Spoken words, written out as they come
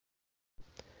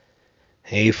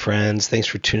Hey friends, thanks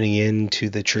for tuning in to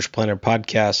the Church Planner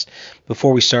Podcast.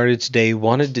 Before we started today,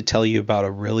 wanted to tell you about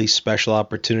a really special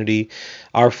opportunity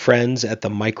our friends at the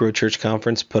Micro Church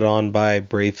Conference put on by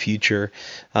Brave Future,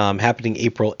 happening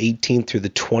April 18th through the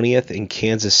 20th in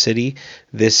Kansas City.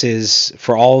 This is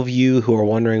for all of you who are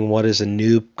wondering what is a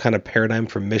new kind of paradigm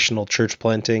for missional church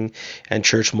planting and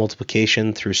church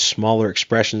multiplication through smaller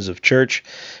expressions of church,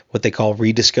 what they call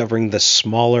rediscovering the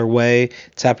smaller way.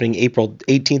 It's happening April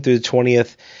 18th through the 20th.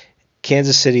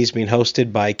 Kansas City is being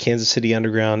hosted by Kansas City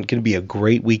Underground. Going to be a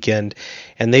great weekend.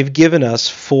 And they've given us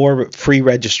 4 free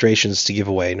registrations to give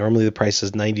away. Normally the price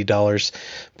is $90,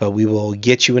 but we will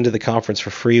get you into the conference for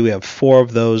free. We have 4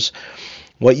 of those.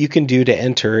 What you can do to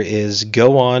enter is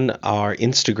go on our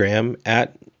Instagram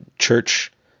at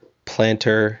Church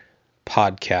Planter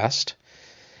Podcast.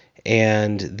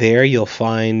 And there you'll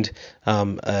find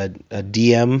a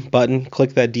DM button.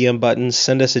 Click that DM button.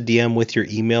 Send us a DM with your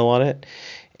email on it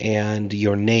and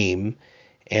your name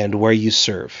and where you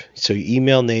serve. So you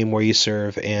email, name, where you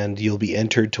serve, and you'll be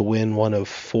entered to win one of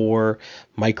 4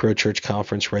 Micro Church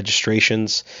Conference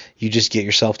registrations. You just get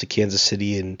yourself to Kansas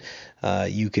City and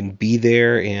you can be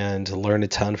there and learn a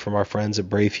ton from our friends at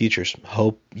Brave Futures.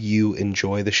 Hope you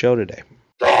enjoy the show today.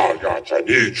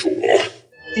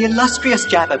 The illustrious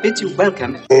Jabba bids you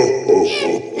welcome.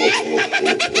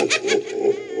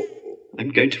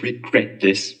 I'm going to regret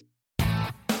this.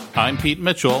 I'm Pete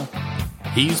Mitchell,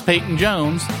 he's Peyton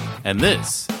Jones, and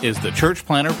this is the Church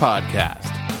Planner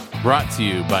Podcast, brought to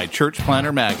you by Church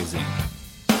Planner Magazine.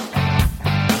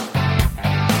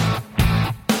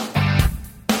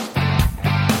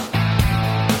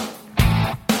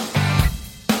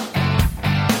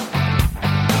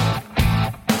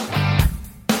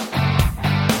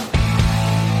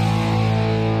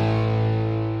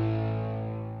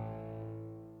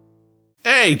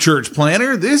 Hey, Church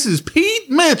Planner, this is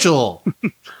Pete Mitchell.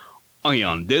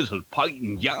 And this is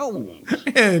Peyton Jones.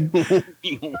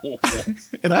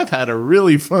 and I've had a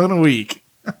really fun week.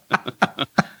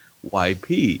 Why,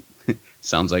 Pete?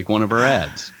 Sounds like one of our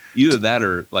ads. Either that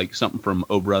or like something from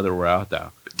Oh Brother, We're Out There.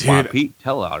 Dude, Why, Pete,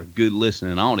 tell our good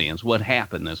listening audience what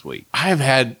happened this week.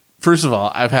 First of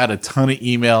all, I've had a ton of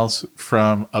emails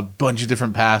from a bunch of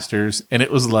different pastors, and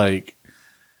it was like,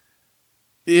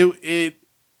 it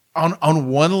on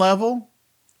one level,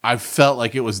 I felt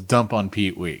like it was Dump on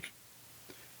Pete week.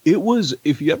 It was,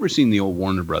 if you ever seen the old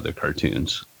Warner Brother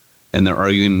cartoons, and they're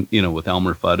arguing, with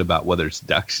Elmer Fudd about whether it's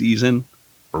duck season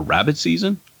or rabbit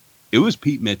season, it was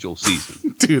Pete Mitchell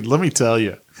season. Dude, let me tell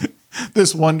you,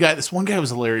 this one guy was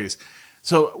hilarious.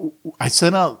 So I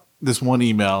sent out this one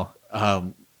email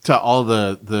to all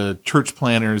the church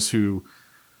planners who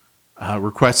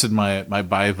requested my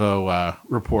Bivo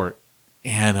report,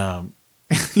 and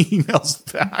he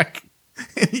emails back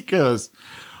and he goes,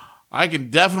 I can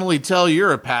definitely tell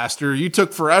you're a pastor. You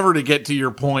took forever to get to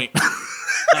your point.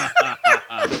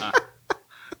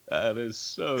 That is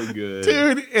so good.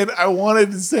 Dude, and I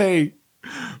wanted to say,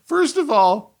 first of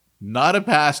all, not a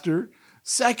pastor.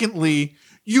 Secondly,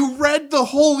 you read the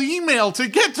whole email to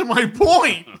get to my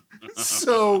point.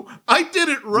 So I did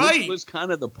it right. Which was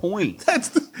kind of the point.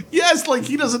 Yes, like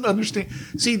he doesn't understand.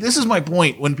 See, this is my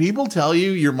point. When people tell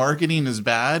you your marketing is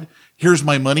bad, here's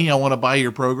my money, I want to buy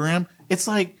your program. It's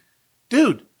like,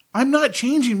 dude, I'm not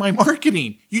changing my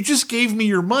marketing. You just gave me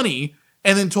your money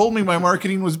and then told me my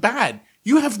marketing was bad.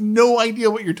 You have no idea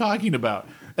what you're talking about.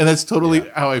 And that's totally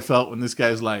how I felt when this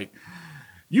guy's like,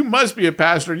 you must be a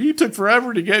pastor. You took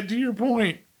forever to get to your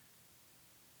point.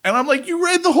 And I'm like, you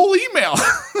read the whole email.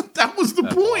 That was the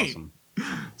point. Awesome.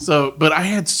 So, but I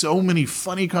had so many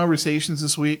funny conversations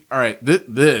this week. All right,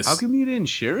 this. How come you didn't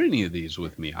share any of these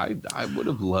with me? I would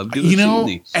have loved to have seen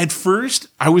these. At first,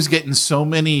 I was getting so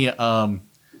many. How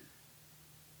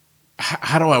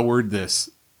do I word this?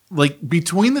 Like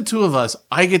between the two of us,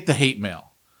 I get the hate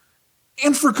mail,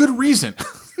 and for good reason.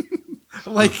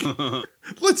 Like,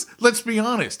 let's be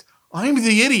honest. I'm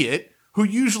the idiot who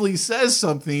usually says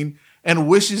something and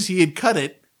wishes he had cut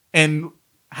it, and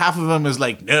half of them is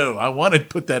like, no, I want to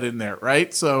put that in there,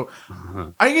 right? So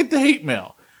I get the hate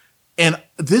mail. And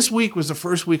this week was the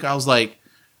first week I was like,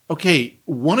 okay,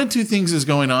 one of two things is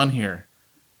going on here.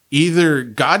 Either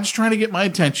God's trying to get my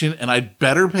attention, and I'd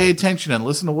better pay attention and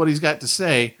listen to what he's got to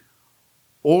say,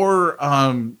 or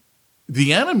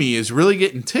the enemy is really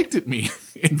getting ticked at me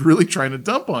and really trying to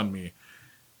dump on me.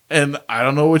 And I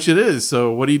don't know which it is.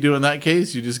 So what do you do in that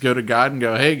case? You just go to God and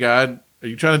go, hey, God, are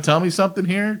you trying to tell me something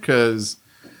here? Because,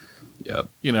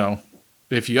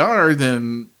 if you are,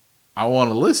 then I want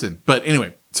to listen. But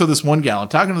anyway, so this one gal, I'm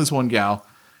talking to this one gal.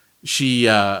 She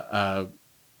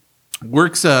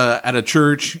works at a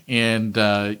church, and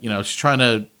she's trying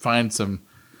to find some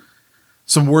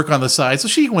work on the side. So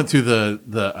she went through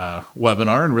the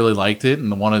webinar and really liked it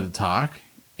and wanted to talk.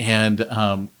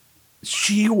 And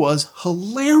she was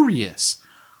hilarious.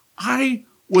 I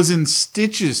was in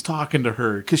stitches talking to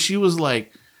her because she was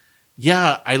like,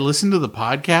 yeah, I listen to the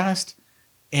podcast,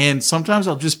 and sometimes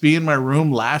I'll just be in my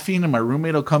room laughing, and my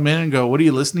roommate will come in and go, what are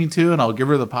you listening to? And I'll give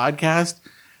her the podcast.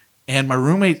 And my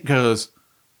roommate goes,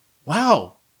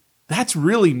 wow, that's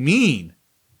really mean.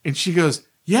 And she goes,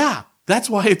 yeah, that's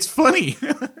why it's funny.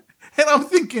 And I'm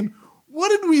thinking, what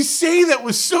did we say that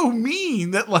was so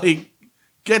mean that like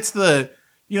gets the,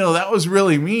 that was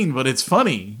really mean, but it's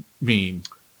funny mean?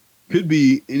 Could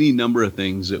be any number of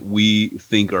things that we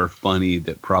think are funny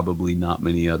that probably not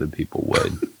many other people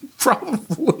would.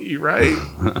 Probably, right?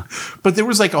 But there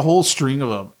was like a whole string of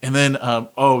them. And then, then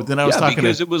I was talking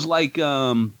because it was like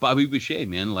Bobby Boucher,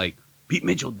 man, like Pete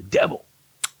Mitchell, the devil.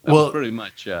 That was pretty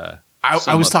much. I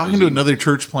was talking to another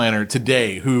church planner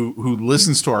today who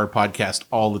listens to our podcast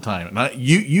all the time, and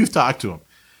you've talked to him.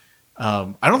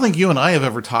 I don't think you and I have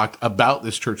ever talked about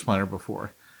this church planner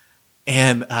before.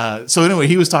 And so anyway,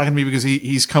 he was talking to me because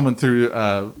he's coming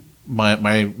through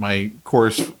my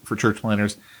course for church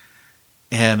planners,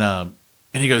 and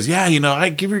he goes, yeah, I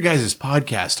give your guys'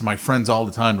 podcast to my friends all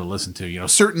the time to listen to.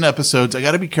 Certain episodes, I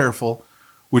got to be careful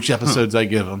which episodes I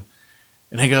give them.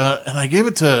 And I gave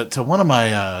it to one of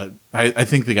my, I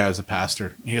think the guy was a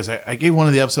pastor. He goes, I gave one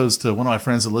of the episodes to one of my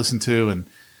friends to listen to, and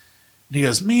he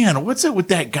goes, man, what's it with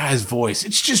that guy's voice?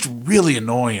 It's just really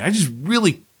annoying. I just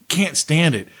really can't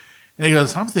stand it. And he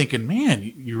goes, I'm thinking, man,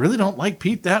 you really don't like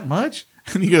Pete that much?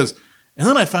 And he goes, and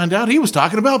then I found out he was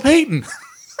talking about Peyton.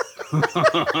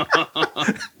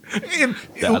 And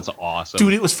that's awesome.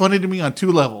 Dude, it was funny to me on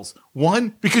two levels.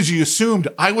 One, because you assumed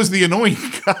I was the annoying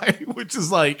guy, which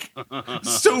is like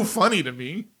so funny to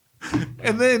me.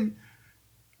 And then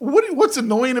what's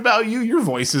annoying about you? Your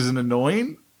voice isn't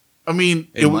annoying. I mean,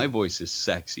 my voice is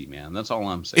sexy, man. That's all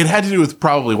I'm saying. It had to do with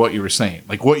probably what you were saying.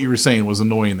 Like what you were saying was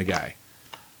annoying the guy.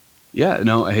 Yeah,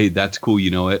 no, hey, that's cool.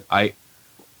 You know what? I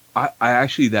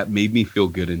actually, that made me feel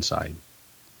good inside.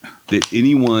 That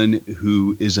anyone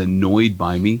who is annoyed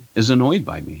by me is annoyed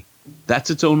by me. That's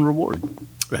its own reward.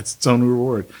 That's its own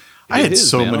reward. I had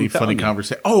so many funny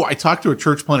conversations. Oh, I talked to a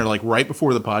church planner like right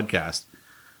before the podcast.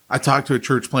 I talked to a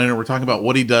church planner. We're talking about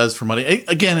what he does for money.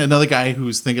 Again, another guy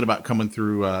who's thinking about coming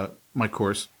through my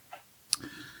course.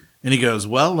 And he goes,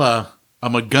 well,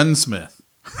 I'm a gunsmith.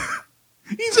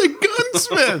 He's a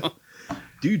gunsmith.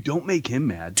 Dude, don't make him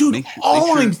mad. Dude,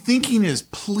 I'm thinking is,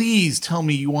 please tell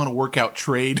me you want to work out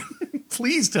trade.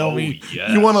 Please tell me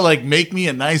you want to like make me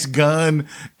a nice gun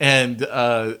and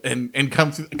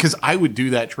come through, because I would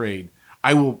do that trade.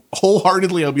 I will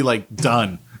wholeheartedly. I'll be like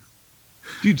done.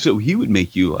 Dude, so he would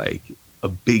make you like a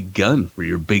big gun for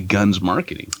your big guns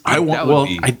marketing. I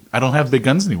don't have big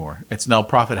guns anymore. It's now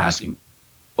profit hacking.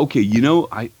 Okay,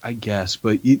 I guess,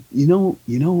 but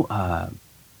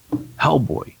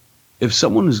Hellboy. If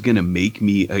someone is going to make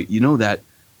me, that,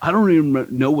 I don't even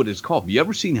know what it's called. Have you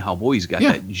ever seen Hellboy? He's got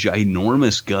that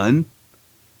ginormous gun.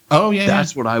 Oh, yeah.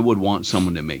 That's what I would want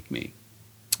someone to make me.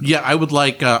 Yeah, I would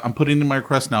like, I'm putting in my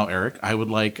request now, Eric. I would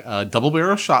like a double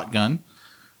barrel shotgun.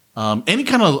 Any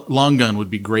kind of long gun would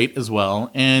be great as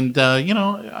well. And,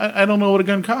 I don't know what a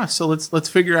gun costs. So let's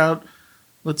figure out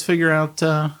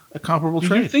a comparable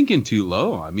trade. You're thinking too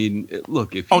low. I mean,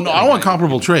 look, if I want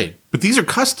comparable trade, but these are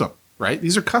custom. Right?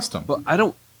 These are custom. But I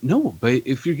don't know. But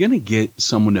if you're going to get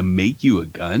someone to make you a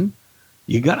gun,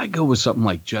 you got to go with something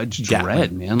like Judge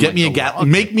Dredd, man. Make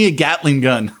me a Gatling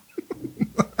gun.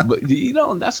 But,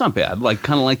 that's not bad. Like,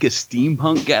 kind of like a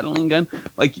steampunk Gatling gun.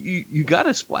 Like, you got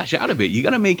to splash out a bit. You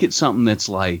got to make it something that's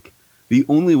like, the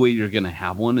only way you're going to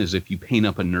have one is if you paint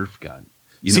up a Nerf gun.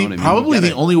 You know what I mean? Probably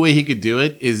the only way he could do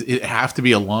it is it have to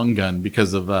be a long gun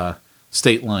because of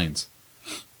state lines.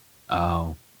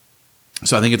 Oh.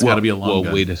 So I think it's got to be a long gun.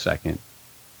 Well, wait a second.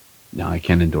 No, I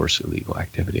can't endorse illegal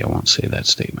activity. I won't say that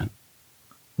statement.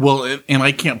 Well, and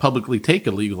I can't publicly take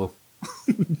illegal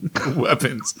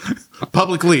weapons.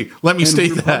 Publicly, let me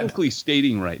state that. Publicly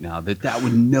stating right now that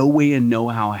would no way and no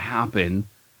how happen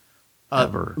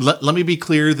ever. Let me be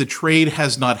clear. The trade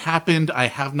has not happened. I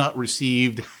have not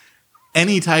received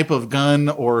any type of gun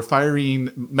or firing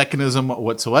mechanism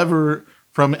whatsoever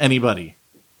from anybody.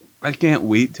 I can't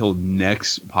wait till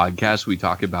next podcast we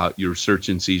talk about your search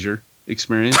and seizure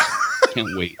experience.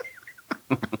 Can't wait.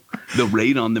 The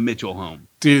raid on the Mitchell home.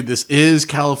 Dude, this is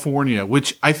California,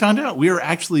 which I found out we are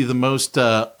actually the most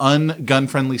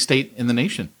un-gun-friendly state in the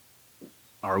nation.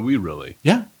 Are we really?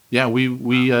 Yeah. Yeah, we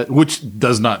which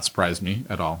does not surprise me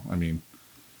at all. I mean,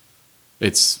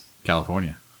 It's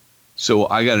California. So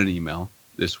I got an email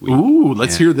this week. Ooh,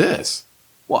 let's hear this.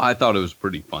 Well, I thought it was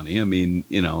pretty funny. I mean,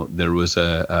 there was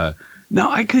no,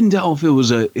 I couldn't tell if it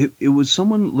was it was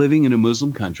someone living in a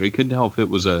Muslim country. Couldn't tell if it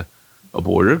was a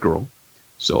boy or a girl.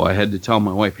 So I had to tell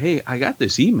my wife, hey, I got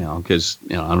this email because,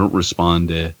 I don't respond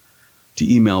to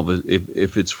email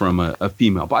if it's from a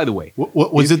female. By the way,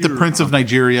 what was it? The Prince of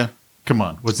Nigeria? Come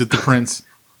on. Was it the Prince?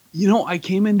 I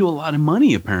came into a lot of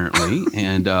money apparently,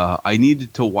 and I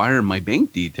needed to wire my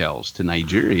bank details to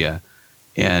Nigeria,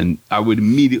 and I would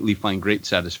immediately find great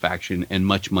satisfaction and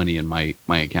much money in my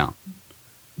account.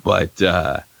 But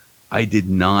I did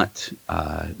not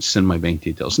send my bank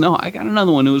details. No, I got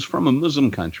another one. It was from a Muslim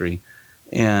country,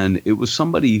 and it was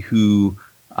somebody who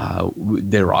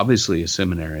they're obviously a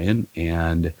seminarian,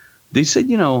 and they said,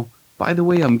 by the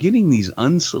way, I'm getting these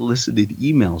unsolicited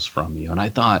emails from you. And I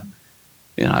thought,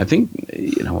 I think,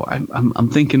 I'm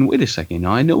thinking, wait a second.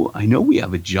 Now I know we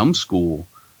have a Jump School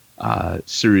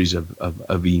series of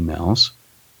emails.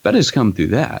 That has come through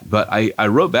that. But I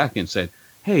wrote back and said,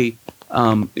 hey,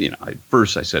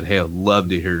 first I said, hey, I'd love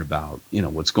to hear about,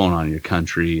 what's going on in your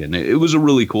country. And it was a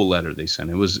really cool letter they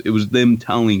sent. It was them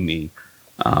telling me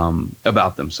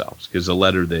about themselves, because the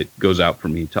letter that goes out for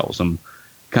me tells them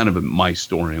kind of my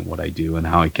story and what I do and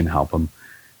how I can help them.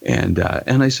 And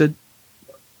I said,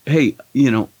 hey,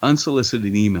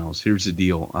 unsolicited emails. Here's the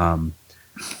deal.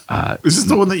 Is this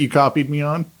the one that you copied me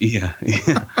on? Yeah.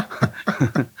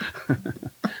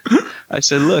 I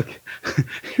said, look,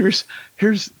 here's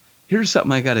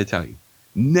something I got to tell you.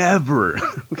 Never,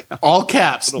 all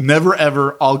caps, never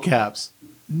ever, all caps.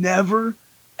 Never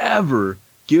ever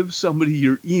give somebody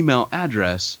your email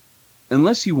address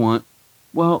unless you want,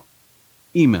 well,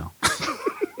 email.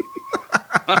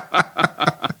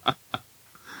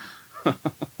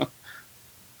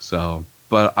 So,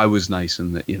 but I was nice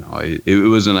in that, it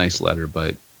was a nice letter,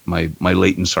 but my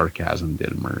latent sarcasm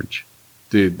did emerge.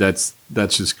 Dude, that's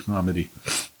just comedy.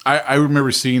 I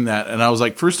remember seeing that, and I was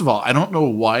like, first of all, I don't know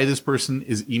why this person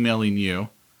is emailing you,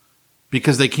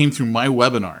 because they came through my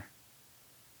webinar.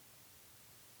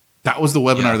 That was the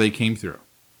webinar they came through.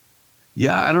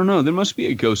 Yeah, I don't know. There must be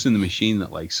a ghost in the machine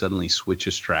that like suddenly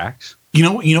switches tracks. You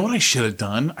know what I should have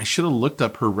done? I should have looked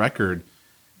up her record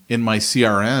in my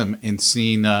CRM and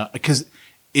seen, because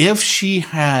if she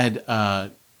had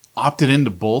opted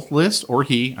into both lists, or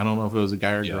he, I don't know if it was a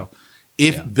guy or a girl,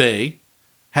 if they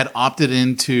had opted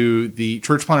into the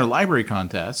Church Planner Library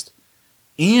contest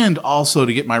and also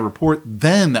to get my report,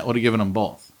 then that would have given them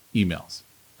both emails.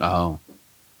 Oh.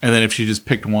 And then if she just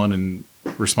picked one and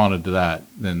responded to that,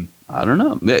 then I don't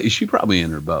know. She probably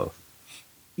entered both.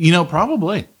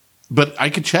 Probably. But I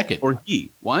could check it. Or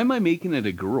he. Why am I making it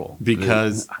a girl?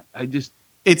 Because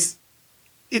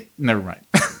never mind.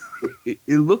 it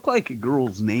looked like a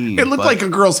girl's name. It looked like a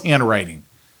girl's handwriting.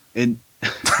 And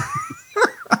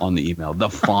on the email, the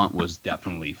font was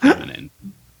definitely feminine.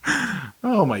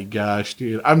 Oh my gosh,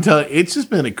 dude. I'm telling you, it's just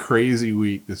been a crazy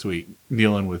week this week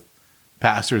dealing with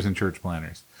pastors and church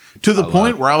planners. To the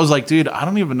point where I was like, dude, I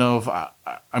don't even know if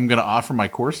I'm going to offer my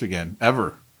course again,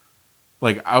 ever.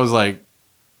 Like, I was like,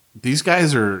 these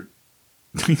guys,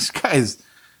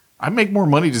 I make more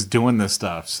money just doing this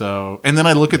stuff. So, and then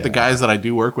I look at the guys that I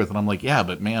do work with and I'm like, yeah,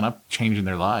 but man, I'm changing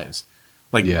their lives.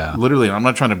 Like, literally, I'm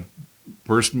not trying to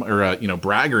burst or,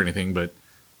 brag or anything, but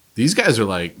these guys are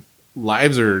like,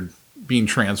 lives are being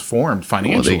transformed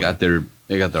financially. Well,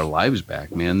 they got their lives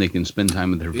back, man. They can spend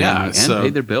time with their family and pay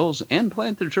their bills and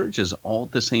plant their churches all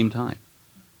at the same time.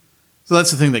 So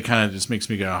that's the thing that kind of just makes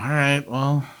me go, all right,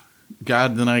 well,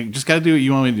 God, then I just got to do what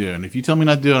you want me to do. And if you tell me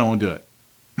not to do it, I won't do it.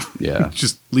 Yeah.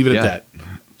 Just leave it at that.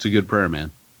 It's a good prayer,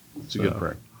 man. It's a good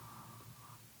prayer.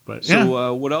 But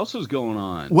so what else is going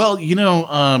on? Well,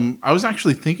 I was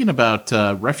actually thinking about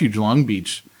Refuge Long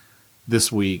Beach this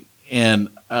week. And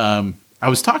I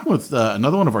was talking with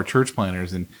another one of our church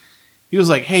planners, and he was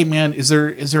like, hey, man, is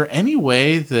there any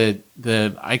way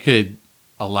that I could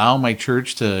allow my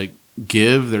church to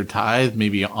give their tithe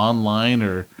maybe online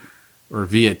or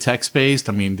via text-based?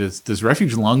 I mean, does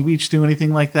Refuge Long Beach do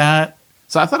anything like that?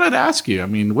 So I thought I'd ask you. I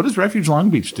mean, what does Refuge Long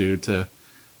Beach do to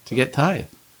get tithe?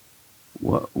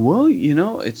 Well,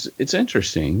 it's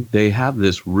interesting. They have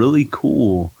this really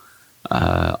cool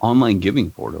online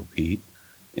giving portal, Pete,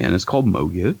 and it's called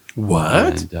MoGive.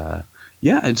 What? And,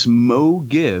 it's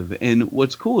MoGive. And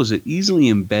what's cool is it easily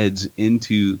embeds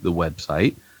into the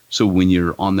website. So when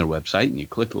you're on their website and you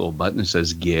click the little button that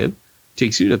says Give, it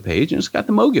takes you to a page, and it's got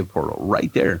the MoGive portal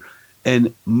right there.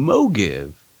 And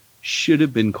MoGive should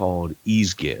have been called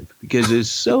EaseGive because it's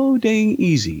so dang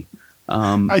easy.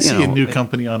 I see a new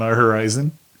company on our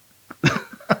horizon.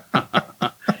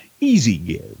 Easy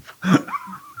Give.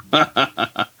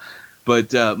 But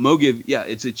MoGive, yeah,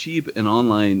 it's a cheap and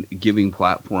online giving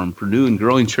platform for new and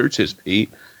growing churches,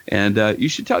 Pete. And you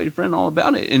should tell your friend all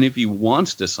about it. And if he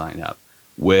wants to sign up,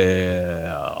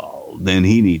 well, then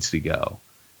he needs to go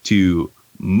to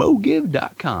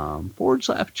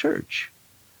mogive.com/church.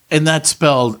 And that's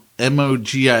spelled mogiv.com?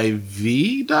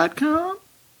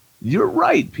 You're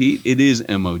right, Pete. It is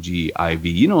MOGIV.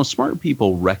 You know, smart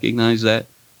people recognize that,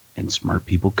 and smart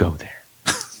people go there.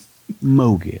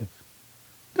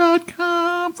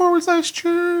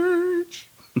 mogive.com/church.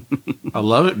 I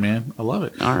love it, man. I love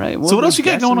it. All right. Well, so what else you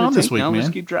got going on this week, man? Let's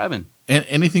keep driving. And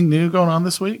anything new going on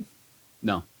this week?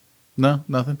 No. No,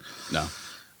 nothing? No.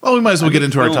 Well, we might as well get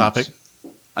into films. our topic.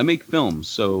 I make films,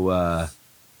 so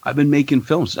I've been making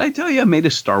films. Did I tell you I made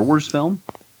a Star Wars film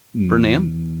for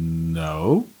NAMM?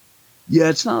 No. Yeah,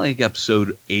 it's not like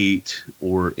episode 8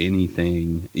 or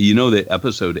anything. You know that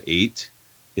episode 8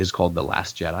 is called The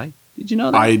Last Jedi? Did you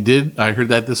know that? I did. I heard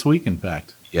that this week, in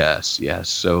fact. Yes.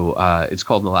 So it's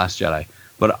called The Last Jedi.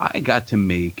 But I got to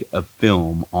make a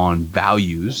film on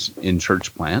values in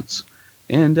church plants.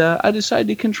 And I decided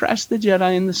to contrast the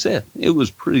Jedi and the Sith. It was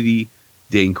pretty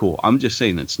dang cool. I'm just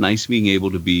saying it's nice being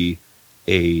able to be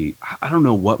I don't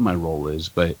know what my role is,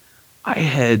 but I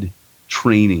had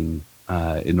training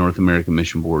in North American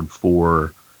Mission Board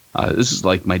for, this is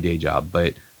like my day job,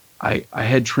 but I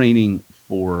had training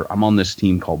for, I'm on this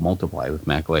team called Multiply with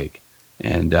Mac Lake.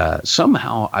 And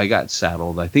somehow I got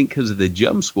saddled, I think because of the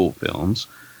Jump School films,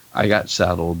 I got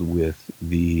saddled with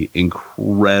the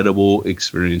incredible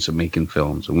experience of making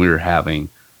films. And we were having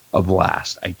a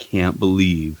blast. I can't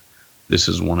believe this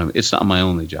is it's not my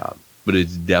only job, but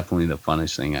it's definitely the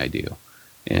funnest thing I do.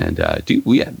 And dude,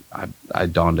 I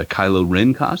donned a Kylo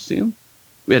Ren costume.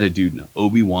 We had a dude in an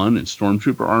Obi-Wan and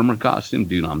Stormtrooper armor costume.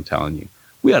 Dude, I'm telling you.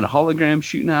 We had a hologram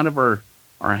shooting out of our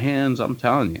hands. I'm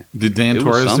telling you. Did Dan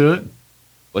Torres do it?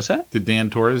 What's that? Did Dan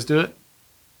Torres do it?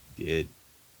 Did.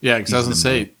 Yeah, because I was going to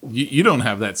say, you don't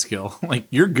have that skill. Like,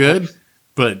 you're good,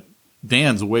 but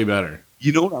Dan's way better.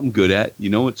 You know what I'm good at? You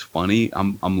know what's funny?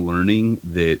 I'm learning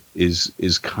that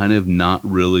is kind of not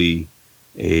really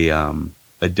a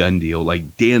done deal.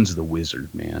 Like, Dan's the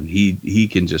wizard, man. He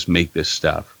can just make this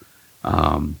stuff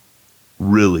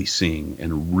really sing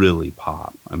and really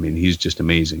pop. I mean, he's just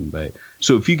amazing. But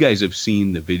so if you guys have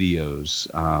seen the videos,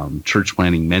 Church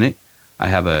Planning Minute, I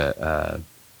have a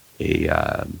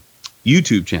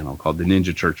YouTube channel called the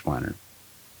Ninja Church Planner,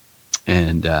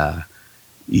 and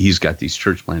he's got these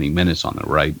church planning minutes on there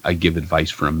where I give advice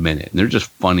for a minute, and they're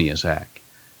just funny as heck.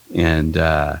 And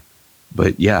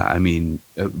but yeah, I mean,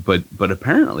 but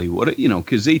apparently,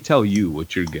 because they tell you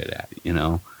what you're good at,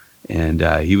 And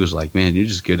he was like, "Man, you're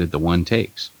just good at the one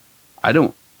takes." I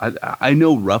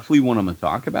know roughly what I'm gonna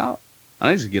talk about.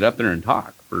 I just get up there and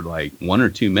talk for like 1 or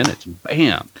 2 minutes, and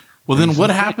bam. Well, then what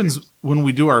happens when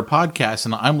we do our podcast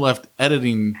and I'm left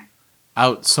editing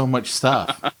out so much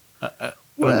stuff?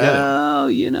 Well,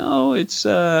 it's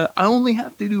I only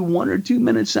have to do 1 or 2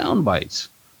 minute sound bites.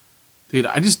 Dude,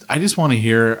 I just want to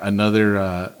hear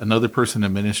another person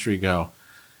in ministry go,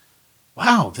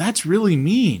 "Wow, that's really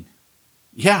mean."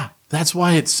 Yeah, that's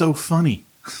why it's so funny.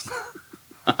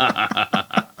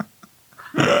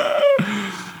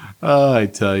 I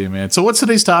tell you, man. So what's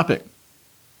today's topic?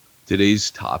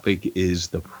 Today's topic is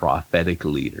the prophetic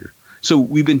leader. So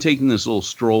we've been taking this little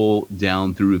stroll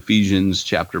down through Ephesians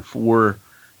chapter 4,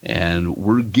 and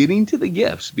we're getting to the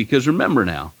gifts because remember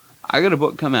now, I got a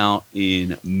book come out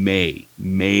in May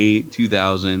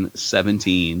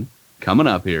 2017, coming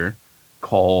up here,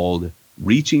 called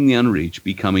Reaching the Unreached,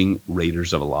 Becoming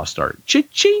Raiders of a Lost Art.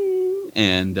 Cha-ching!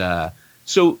 And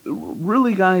so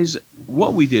really, guys,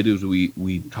 what we did is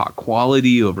we taught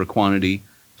quality over quantity,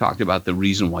 talked about the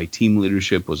reason why team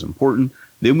leadership was important.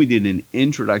 Then we did an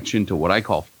introduction to what I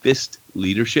call fist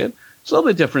leadership. It's a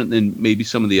little bit different than maybe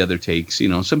some of the other takes.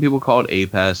 Some people call it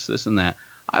APES, this and that.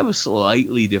 I have a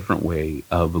slightly different way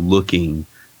of looking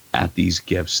at these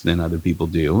gifts than other people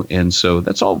do. And so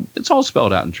it's all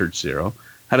spelled out in Church Zero.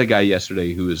 Had a guy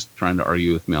yesterday who was trying to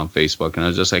argue with me on Facebook, and I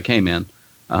was just like, "Hey, man,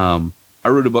 I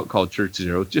wrote a book called Church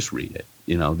Zero. Just read it.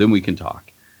 Then we can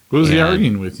talk." What was he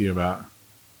arguing with you about?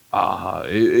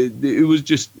 It was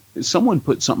just someone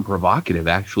put something provocative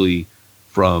actually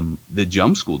from the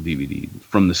Jump School DVD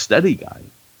from the study guide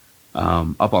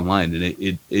up online,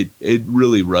 and it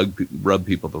really rubbed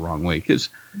people the wrong way because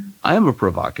I am a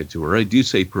provocateur. I do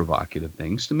say provocative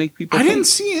things to make people. I didn't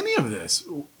see any of this.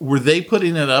 Were they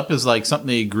putting it up as like something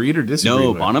they agreed or disagreed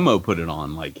with? No, Bonomo put it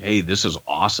on like, "Hey, this is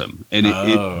awesome," and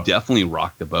it definitely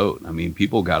rocked the boat. I mean,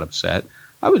 people got upset.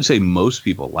 I would say most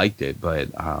people liked it, but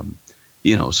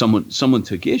someone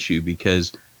took issue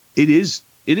because it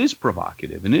is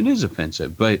provocative and it is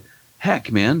offensive. But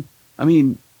heck, man, I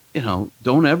mean,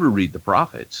 don't ever read the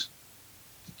prophets.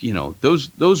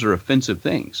 Those are offensive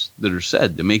things that are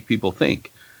said to make people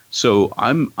think. So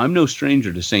I'm no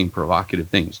stranger to saying provocative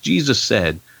things. Jesus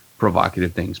said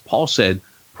provocative things. Paul said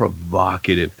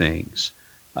provocative things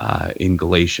in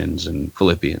Galatians and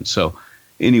Philippians. So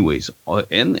anyways,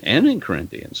 and in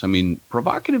Corinthians, I mean,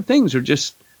 provocative things are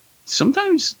just,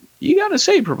 sometimes you got to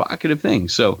say provocative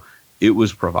things. So it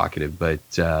was provocative, but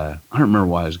I don't remember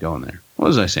why I was going there. What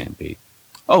was I saying, Pete?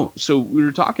 Oh, so we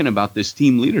were talking about this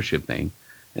team leadership thing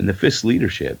and the FIST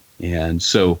leadership. And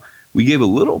so we gave a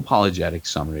little apologetic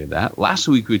summary of that. Last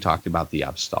week, we talked about the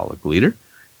apostolic leader.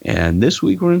 And this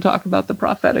week, we're going to talk about the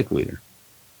prophetic leader.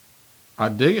 I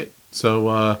dig it.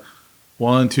 So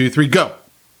 1, 2, 3, go.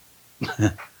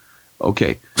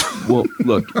 Okay. Well,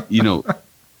 look,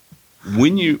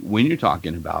 when you're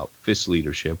talking about FIST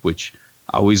leadership, which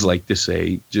I always like to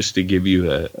say, just to give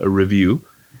you a review,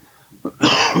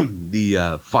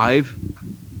 the 5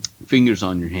 fingers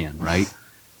on your hand, right?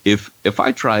 If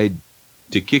I tried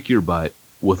to kick your butt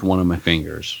with one of my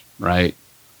fingers, right?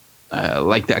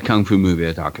 Like that Kung Fu movie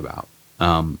I talk about,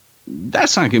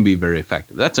 that's not going to be very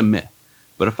effective. That's a myth.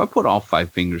 But if I put all 5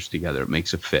 fingers together, it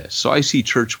makes a fist. So I see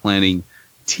church planting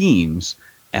teams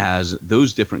as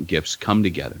those different gifts come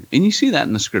together. And you see that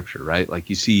in the scripture, right? Like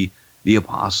you see the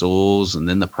apostles and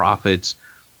then the prophets.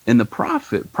 And the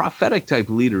prophetic type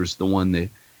leader is the one that,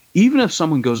 even if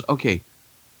someone goes, okay,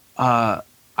 I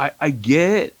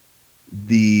get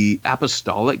the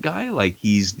apostolic guy, like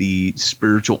he's the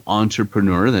spiritual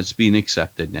entrepreneur that's being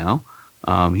accepted now.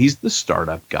 He's the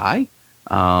startup guy.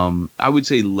 I would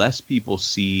say less people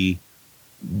see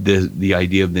the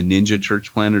idea of the ninja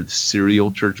church planter, the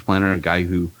serial church planter, a guy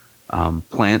who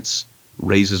plants,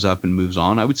 raises up, and moves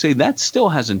on. I would say that still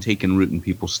hasn't taken root in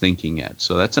people's thinking yet.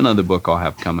 So that's another book I'll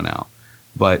have coming out.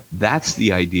 But that's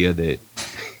the idea that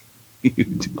you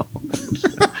don't.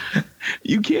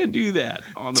 You can't do that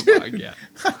on the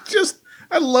podcast.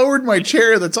 I lowered my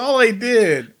chair. That's all I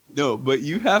did. No, but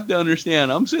you have to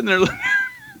understand. I'm sitting there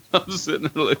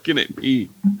looking at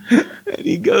Pete, and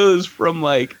he goes from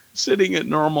like sitting at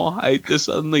normal height to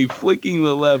suddenly flicking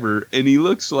the lever, and he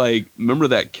looks like, remember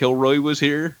that Kilroy was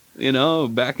here,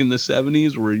 back in the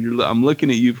 70s, where I'm looking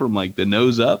at you from like the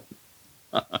nose up.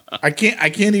 I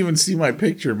can't even see my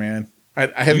picture, man.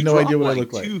 I have no idea what I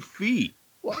look like. 2 feet.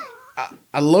 Well,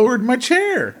 I lowered my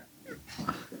chair.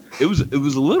 It was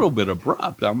a little bit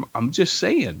abrupt. I'm just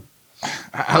saying.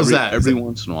 How's that? Every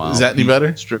once in a while, is that any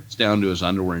better? Strips down to his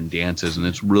underwear and dances, and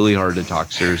it's really hard to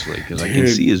talk seriously because I can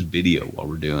see his video while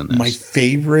we're doing this. My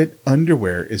favorite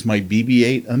underwear is my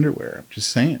BB-8 underwear. I'm just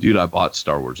saying, dude. I bought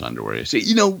Star Wars underwear.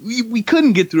 See, we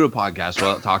couldn't get through a podcast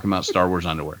without talking about Star Wars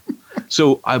underwear.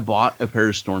 So I bought a pair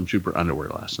of Stormtrooper underwear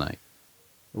last night.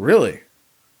 Really?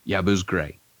 Yeah, but it was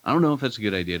gray. I don't know if that's a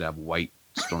good idea to have white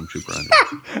Stormtrooper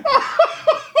underwear.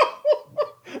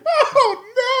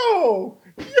 Oh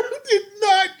no! You did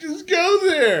not just go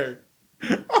there.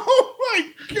 Oh my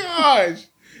gosh!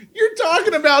 You're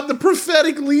talking about the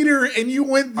prophetic leader, and you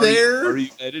went there. Are you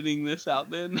editing this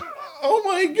out then? Oh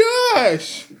my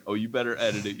gosh! Oh, you better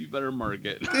edit it. You better mark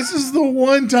it. This is the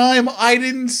one time I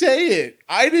didn't say it.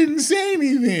 I didn't say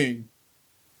anything.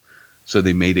 So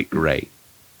they made it gray.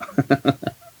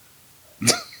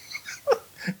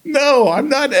 No, I'm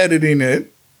not editing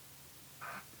it.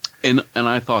 And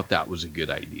I thought that was a good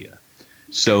idea.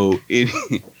 So,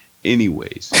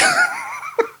 anyways,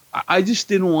 I just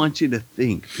didn't want you to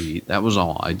think, Pete. That was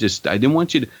all. I didn't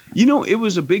want you to. It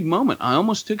was a big moment. I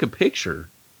almost took a picture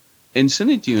and sent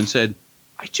it to you and said,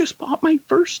 I just bought my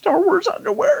first Star Wars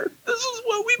underwear. This is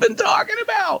what we've been talking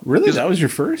about. Really? That was your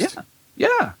first?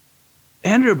 Yeah.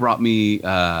 Andrea brought me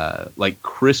like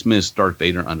Christmas Darth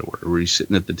Vader underwear where he's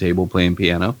sitting at the table playing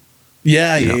piano.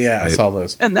 Yeah. I saw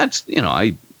those. And that's, I,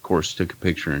 of course, took a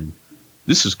picture, and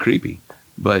this is creepy.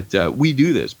 But we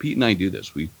do this. Pete and I do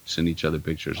this. We send each other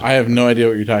pictures. I have no idea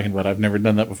what you're talking about. I've never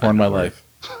done that before in my life.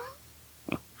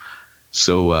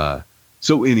 So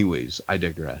anyways, I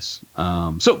digress.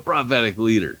 So prophetic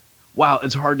leader. Wow,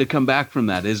 it's hard to come back from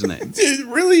that, isn't it? It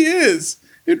really is.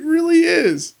 It really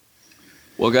is.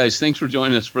 Well, guys, thanks for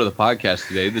joining us for the podcast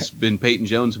today. This has been Peyton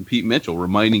Jones and Pete Mitchell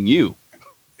reminding you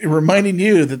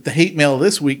that the hate mail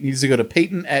this week needs to go to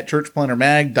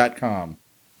peyton@churchplannermag.com.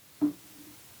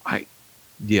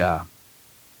 Yeah.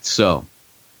 So,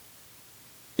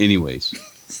 anyways.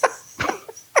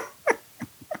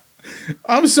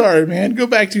 I'm sorry, man. Go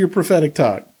back to your prophetic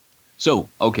talk. So,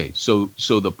 okay. So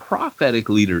the prophetic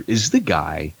leader is the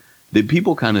guy that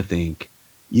people kind of think,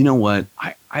 you know what?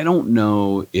 I don't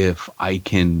know if I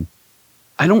can.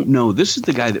 I don't know. This is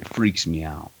the guy that freaks me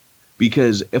out,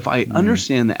 because if I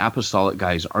understand the apostolic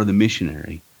guys are the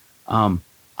missionary, I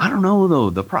don't know though.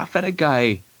 The prophetic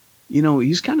guy,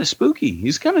 he's kind of spooky.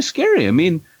 He's kind of scary. I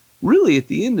mean, really, at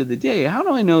the end of the day, how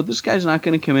do I know this guy's not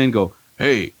going to come in and go,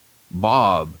 "Hey,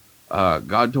 Bob,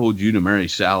 God told you to marry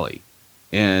Sally,"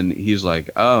 and he's like,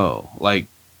 "Oh, like,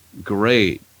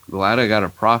 great, glad I got a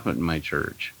prophet in my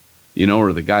church,"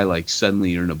 or the guy, like,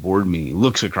 suddenly you're in a board meeting,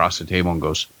 looks across the table and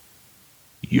goes,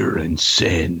 "You're in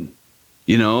sin,"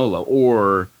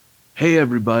 or, "Hey,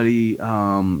 everybody,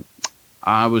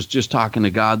 I was just talking to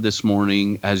God this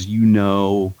morning. As you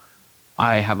know,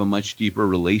 I have a much deeper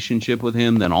relationship with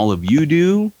him than all of you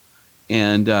do.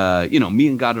 And, me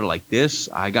and God are like this.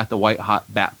 I got the white hot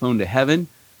bat phone to heaven."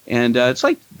 And it's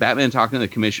like Batman talking to the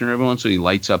commissioner, everyone. So he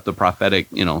lights up the prophetic,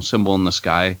 symbol in the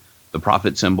sky, the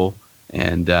prophet symbol.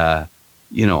 And, I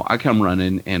come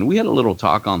running, and we had a little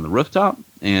talk on the rooftop.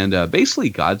 And basically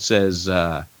God says,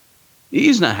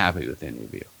 he's not happy with any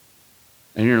of you.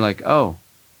 And you're like, "Oh,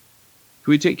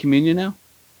 can we take communion now?"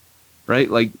 Right?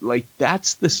 Like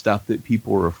that's the stuff that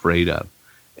people are afraid of.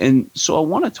 And so I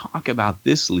want to talk about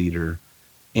this leader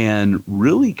and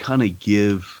really kind of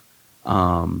give,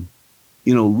 a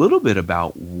little bit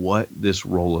about what this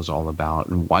role is all about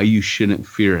and why you shouldn't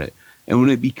fear it. And when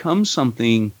it becomes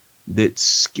something that's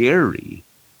scary,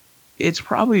 it's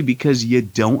probably because you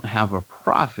don't have a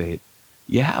prophet.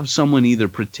 You have someone either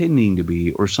pretending to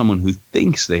be or someone who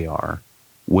thinks they are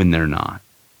when they're not.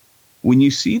 When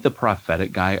you see the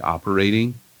prophetic guy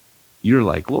operating, you're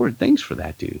like, "Lord, thanks for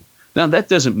that dude." Now, that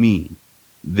doesn't mean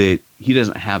that he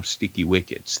doesn't have sticky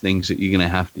wickets, things that you're going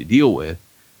to have to deal with.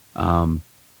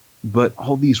 But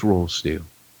all these roles do.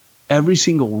 Every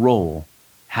single role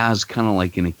has kind of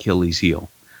like an Achilles heel.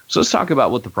 So let's talk about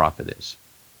what the prophet is.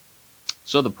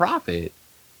 So the prophet,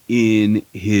 in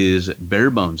his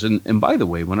bare bones, and by the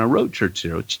way, when I wrote Church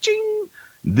Zero,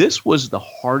 this was the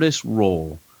hardest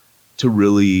role to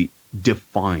really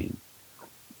define,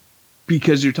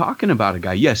 because you're talking about a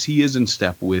guy, yes, he is in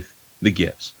step with the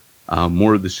gifts,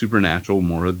 more of the supernatural,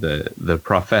 more of the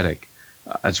prophetic.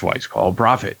 That's why it's called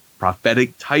prophet.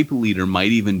 Prophetic type leader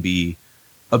might even be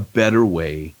a better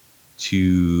way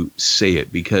to say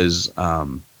it, because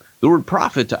the word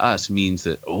prophet to us means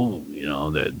that,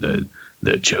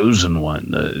 the chosen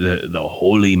one, the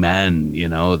holy man,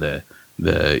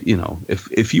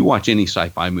 if you watch any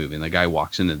sci-fi movie and the guy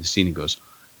walks into the scene and goes,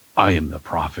 "I am the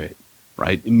prophet,"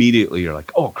 right? Immediately you're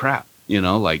like, "Oh crap,"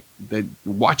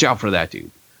 watch out for that dude.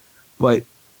 But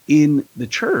in the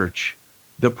church,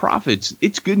 the prophets,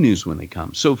 it's good news when they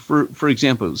come. So for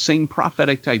example, same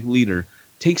prophetic type leader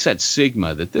takes that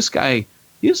sigma that this guy,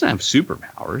 he doesn't have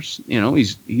superpowers.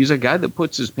 He's a guy that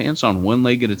puts his pants on one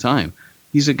leg at a time.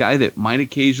 He's a guy that might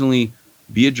occasionally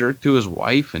be a jerk to his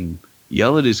wife and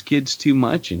yell at his kids too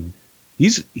much. And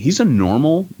he's a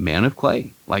normal man of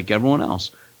clay like everyone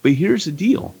else. But here's the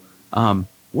deal.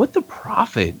 What the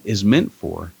prophet is meant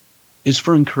for is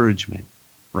for encouragement,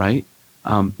 right?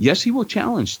 Yes, he will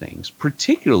challenge things.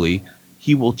 Particularly,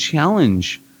 he will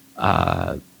challenge,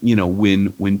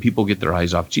 when people get their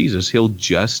eyes off Jesus, he'll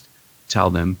just tell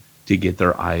them to get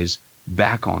their eyes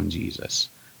back on Jesus.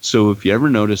 So if you ever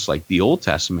notice, like the Old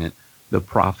Testament, the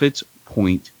prophets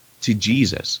point to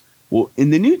Jesus. Well, in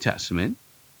the New Testament,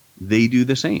 they do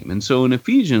the same. And so in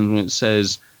Ephesians, when it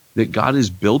says that God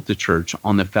has built the church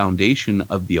on the foundation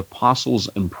of the apostles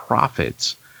and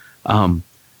prophets,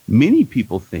 many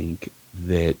people think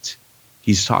that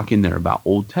he's talking there about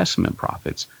Old Testament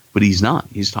prophets, but he's not.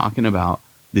 He's talking about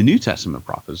the New Testament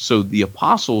prophets. So the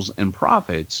apostles and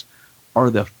prophets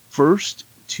are the first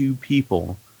two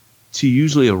people to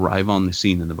usually arrive on the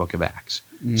scene in the book of Acts.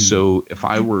 So if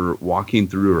I were walking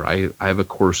through, or I have a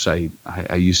course I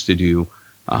used to do,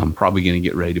 I'm probably going to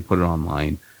get ready to put it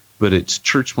online, but it's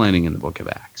church planting in the book of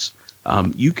Acts.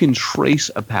 You can trace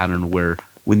a pattern where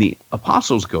when the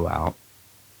apostles go out,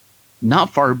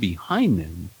 not far behind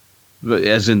them, but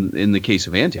as in the case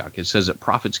of Antioch, it says that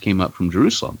prophets came up from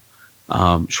Jerusalem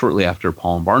shortly after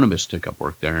Paul and Barnabas took up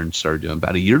work there and started doing.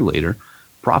 About a year later,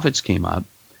 prophets came up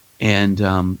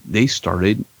and they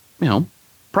started,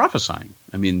 prophesying.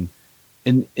 I mean,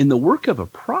 and the work of a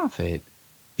prophet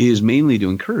is mainly to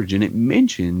encourage, and it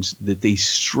mentions that they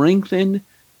strengthened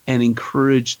and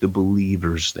encouraged the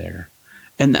believers there.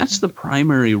 And that's the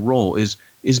primary role, is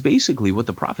basically what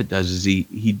the prophet does is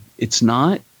he it's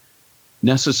not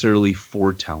necessarily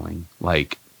foretelling,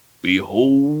 like,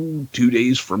 behold, 2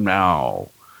 days from now,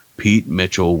 Pete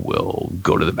Mitchell will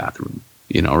go to the bathroom,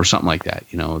 or something like that,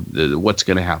 what's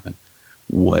going to happen.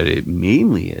 What it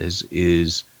mainly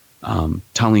is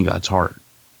telling God's heart.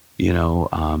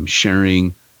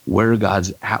 sharing where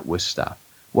God's at with stuff,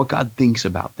 what God thinks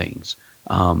about things.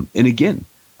 And again,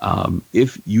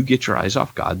 if you get your eyes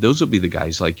off God, those will be the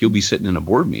guys, like, you'll be sitting in a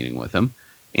board meeting with them,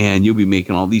 and you'll be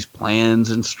making all these plans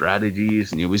and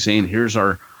strategies, and you'll be saying, here's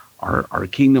our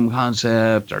kingdom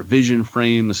concept, our vision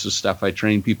frame. This is stuff I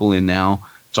train people in now.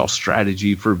 It's all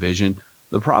strategy for vision.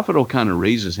 The prophet will kind of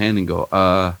raise his hand and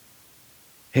go,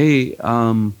 hey,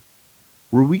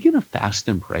 were we going to fast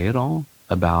and pray at all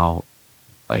about,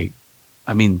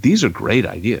 these are great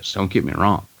ideas, don't get me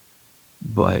wrong,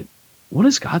 but what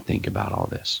does God think about all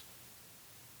this?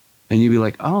 And you'd be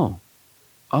like, oh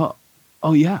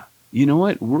yeah, you know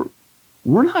what?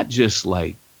 We're not just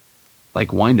like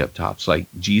wind up tops. Like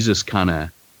Jesus kind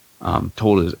of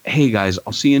told us, hey guys,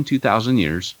 I'll see you in 2,000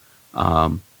 years.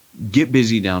 Get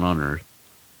busy down on earth,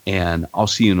 and I'll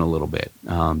see you in a little bit.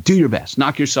 Do your best,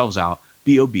 knock yourselves out,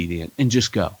 be obedient, and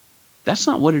just go. That's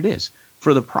not what it is.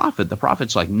 For the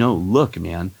prophet's like, no, look,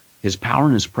 man, his power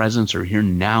and his presence are here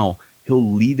now.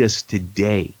 He'll lead us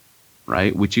today,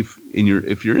 right? Which if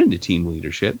you're into team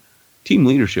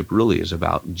leadership really is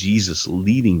about Jesus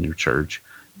leading your church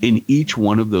in each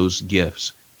one of those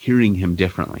gifts, hearing him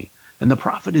differently. And the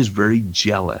prophet is very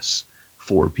jealous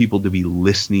for people to be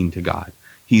listening to God.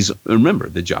 Remember,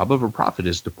 the job of a prophet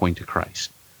is to point to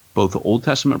Christ. Both Old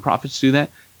Testament prophets do that,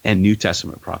 and New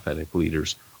Testament prophetic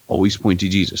leaders always point to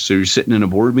Jesus. So you're sitting in a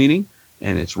board meeting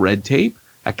and it's red tape.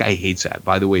 That guy hates that.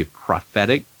 By the way,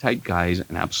 prophetic type guys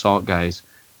and apostolic guys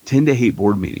tend to hate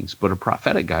board meetings, but a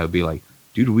prophetic guy would be like,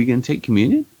 dude, are we going to take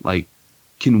communion? Like,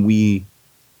 can we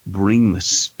bring the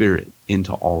Spirit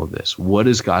into all of this? What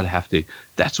does God have to,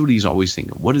 that's what he's always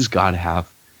thinking. What does God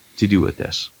have to do with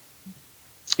this?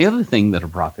 The other thing that a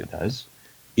prophet does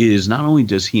is not only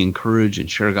does he encourage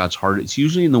and share God's heart, it's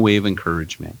usually in the way of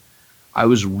encouragement. I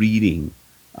was reading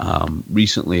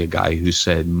recently a guy who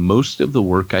said, most of the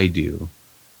work I do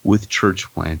with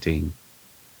church planting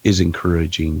is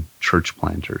encouraging church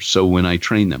planters. So when I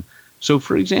train them, so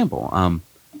for example,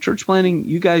 church planting,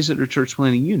 you guys that are church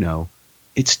planting,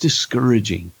 it's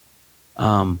discouraging.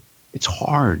 It's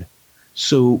hard.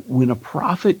 So when a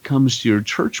prophet comes to your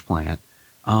church plant,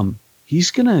 he's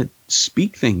going to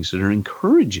speak things that are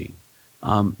encouraging.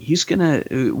 He's going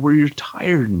to, where you're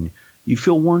tired and you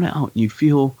feel worn out, and you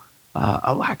feel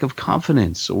a lack of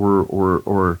confidence,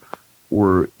 or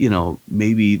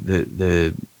maybe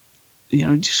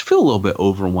just feel a little bit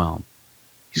overwhelmed.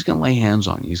 He's going to lay hands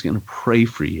on you. He's going to pray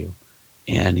for you,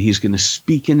 and he's going to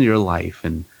speak into your life.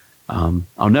 And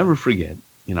I'll never forget,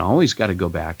 I always got to go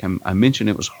back. I mentioned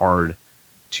it was hard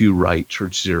to write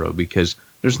Church Zero because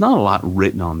there's not a lot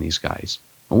written on these guys.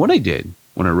 And what I did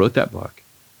when I wrote that book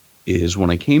is, when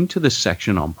I came to the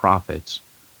section on prophets,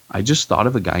 I just thought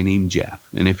of a guy named Jeff.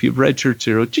 And if you've read Church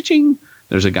Zero, cha-ching,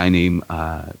 there's a guy named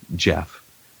Jeff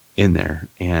in there.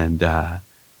 And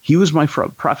he was my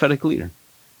prophetic leader.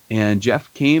 And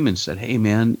Jeff came and said, hey,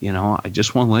 man, I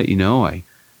just want to let you know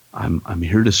I'm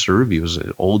here to serve. He was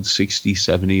an old 60,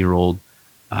 70-year-old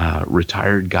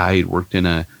retired guy. He'd worked in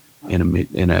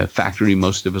a factory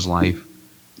most of his life.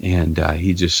 And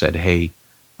he just said, hey,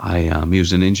 he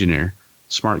was an engineer,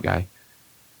 smart guy.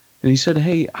 And he said,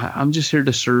 hey, I'm just here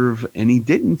to serve. And he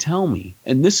didn't tell me.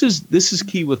 And this is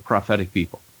key with prophetic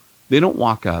people. They don't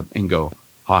walk up and go,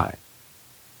 hi,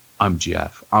 I'm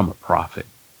Jeff. I'm a prophet.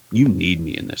 You need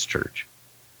me in this church.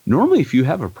 Normally, if you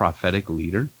have a prophetic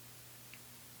leader,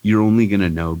 you're only going to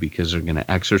know because they're going to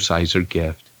exercise their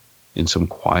gift in some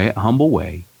quiet, humble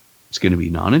way. It's going to be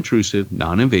non-intrusive,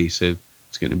 non-invasive.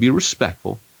 It's going to be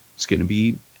respectful. It's going to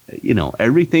be,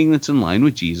 everything that's in line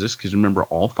with Jesus. Because remember,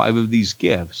 all 5 of these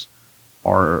gifts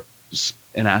are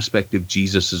an aspect of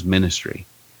Jesus's ministry.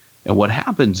 And what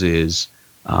happens is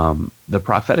the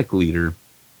prophetic leader,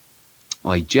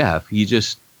 like Jeff,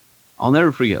 I'll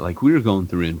never forget, like, we were going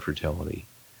through infertility.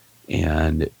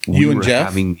 And you and Jeff?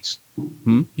 Having these,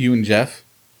 You and Jeff?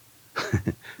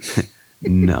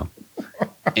 No.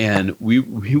 And we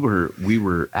were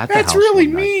at the house. That's really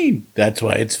mean. That's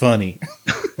why it's funny.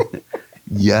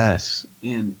 Yes.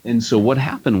 And so what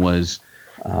happened was,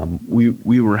 we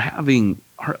would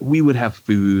have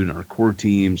food, our core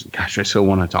teams. Gosh, I so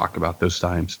want to talk about those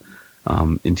times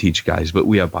and teach guys, but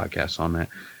we have podcasts on that.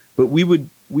 But we would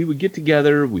get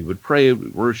together, we would pray,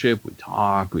 we'd worship, we'd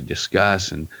talk, we'd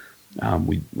discuss, and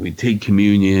we'd take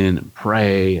communion and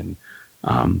pray. And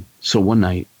so one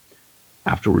night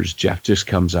afterwards, Jeff just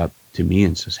comes up to me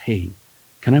and says, hey,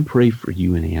 can I pray for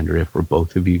you and Andrea, for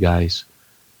both of you guys?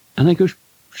 And I go,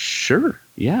 sure,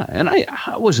 yeah. And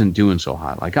I wasn't doing so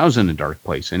hot. Like, I was in a dark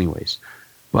place anyways.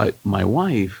 But my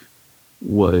wife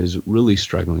was really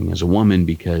struggling as a woman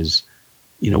because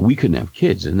we couldn't have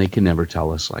kids, and they could never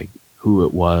tell us like who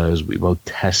it was. We both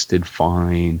tested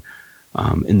fine.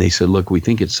 And they said, look, we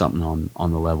think it's something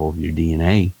on the level of your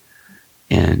DNA.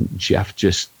 And Jeff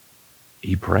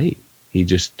he prayed. He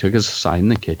just took us aside in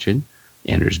the kitchen.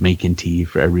 Andrew's making tea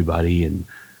for everybody. And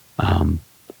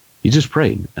he just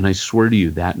prayed. And I swear to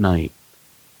you, that night,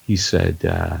 he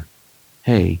said,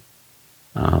 hey,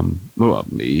 well,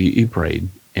 he prayed.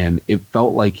 And it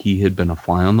felt like he had been a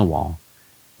fly on the wall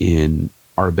in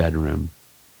our bedroom,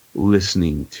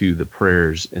 listening to the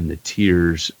prayers and the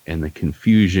tears and the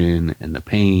confusion and the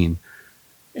pain.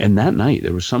 And that night,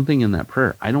 there was something in that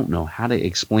prayer. I don't know how to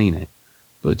explain it,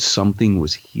 but something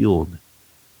was healed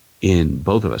in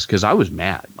both of us. Because I was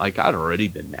mad. Like, I'd already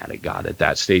been mad at God at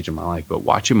that stage of my life. But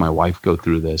watching my wife go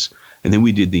through this, and then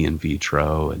we did the in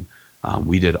vitro, and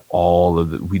we did all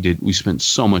of we spent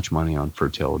so much money on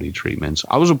fertility treatments.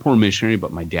 I was a poor missionary,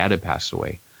 but my dad had passed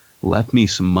away, left me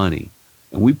some money.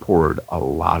 And we poured a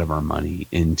lot of our money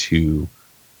into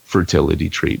fertility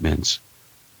treatments.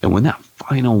 And when that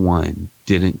final one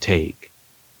didn't take,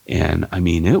 and I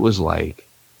mean, it was like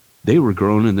they were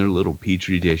growing in their little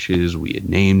petri dishes. We had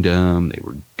named them. They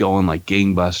were going like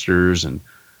gangbusters. And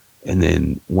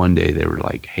then one day they were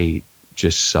like, hey,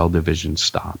 just cell division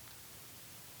stopped.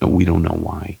 And we don't know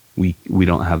why. We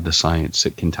don't have the science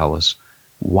that can tell us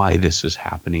why this is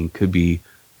happening. Could be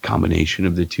a combination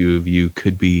of the two of you.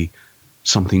 Could be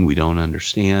something we don't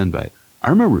understand. But I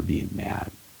remember being mad.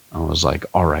 I was like,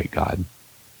 all right, God,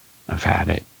 I've had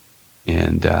it.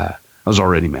 And I was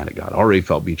already mad at God. Already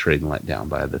felt betrayed and let down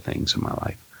by other things in my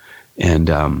life.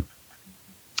 And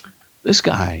this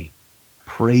guy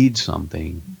prayed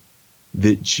something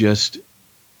that just,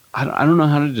 I don't know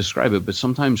how to describe it, but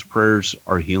sometimes prayers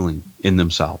are healing in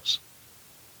themselves.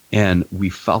 And we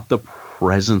felt the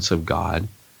presence of God.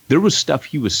 There was stuff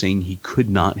he was saying he could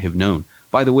not have known.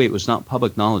 By the way, it was not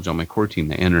public knowledge on my core team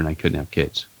that Andrew and I couldn't have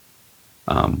kids.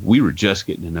 We were just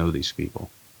getting to know these people.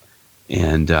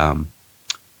 And,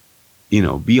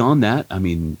 beyond that, I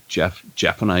mean,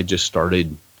 Jeff and I just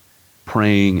started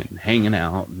praying and hanging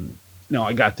out. And,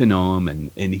 I got to know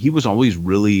him. And he was always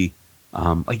really,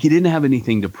 he didn't have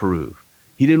anything to prove.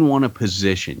 He didn't want a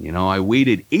position. I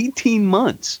waited 18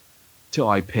 months till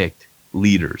I picked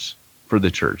leaders for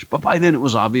the church. But by then it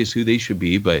was obvious who they should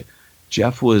be. But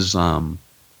Jeff was,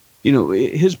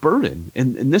 his burden.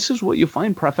 And this is what you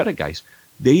find prophetic guys.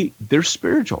 They're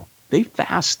spiritual. They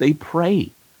fast. They pray.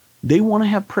 They want to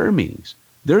have prayer meetings.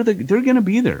 They're going to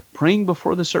be there praying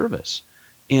before the service.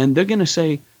 And they're going to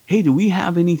say, hey, do we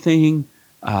have anything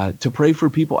to pray for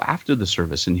people after the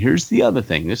service? And here's the other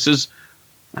thing.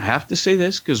 I have to say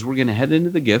this because we're going to head into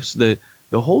the gifts. The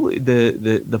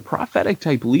prophetic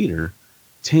type leader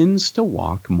tends to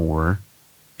walk more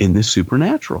in the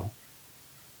supernatural.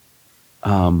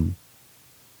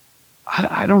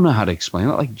 I don't know how to explain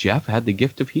it. Like Jeff had the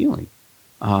gift of healing.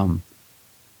 And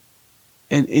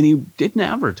he didn't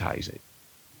advertise it.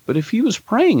 But if he was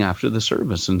praying after the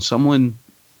service and someone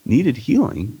needed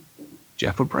healing,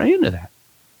 Jeff would pray into that.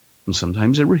 And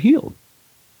sometimes they were healed.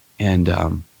 And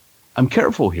I'm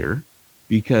careful here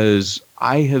because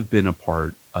I have been a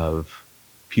part of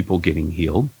people getting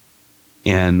healed.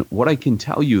 And what I can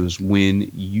tell you is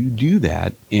when you do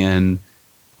that and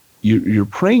you're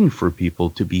praying for people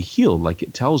to be healed, like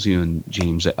it tells you in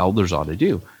James that elders ought to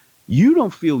do, you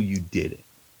don't feel you did it.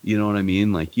 You know what I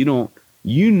mean? Like you know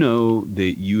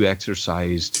that you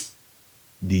exercised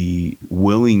the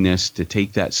willingness to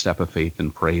take that step of faith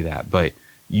and pray that, but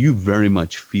you very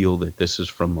much feel that this is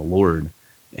from the Lord.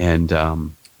 And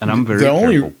I'm very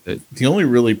careful. The only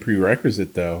really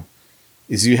prerequisite though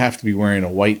is you have to be wearing a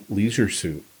white leisure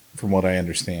suit, from what I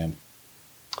understand.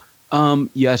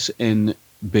 Yes, and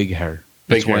big hair.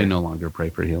 That's why I no longer pray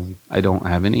for healing. I don't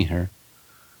have any hair.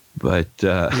 But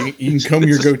you can comb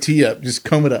your goatee up. Just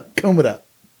comb it up.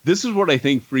 This is what I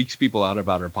think freaks people out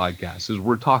about our podcast is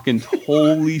we're talking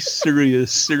totally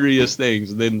serious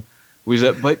things. And then we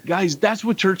said, but guys, that's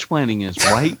what church planning is,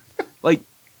 right? Like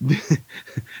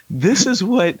this is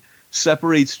what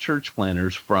separates church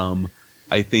planners from,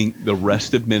 I think, the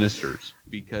rest of ministers.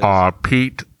 Because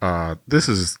Pete, this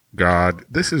is God.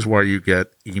 This is why you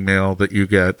get email that you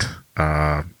get.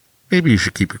 Maybe you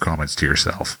should keep your comments to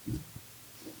yourself.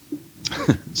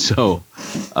 So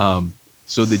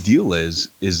the deal is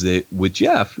that with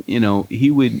Jeff,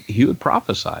 he would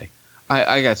prophesy.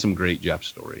 I got some great Jeff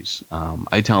stories.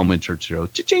 I tell him in church,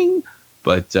 cha-ching.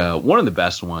 But one of the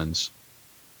best ones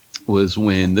was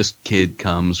when this kid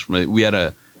comes from, we had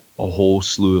a whole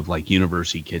slew of like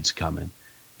university kids coming.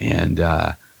 And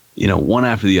one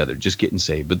after the other, just getting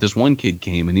saved. But this one kid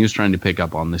came and he was trying to pick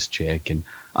up on this chick, and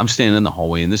I'm standing in the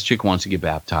hallway and this chick wants to get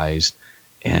baptized.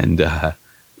 And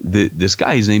this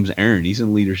guy, his name's Aaron. He's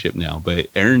in leadership now, but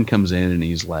Aaron comes in and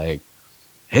he's like,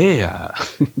 hey,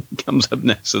 comes up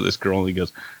next to this girl and he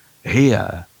goes, hey,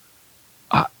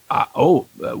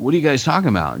 what are you guys talking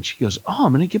about? And she goes, oh,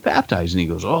 I'm going to get baptized. And he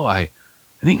goes, oh, I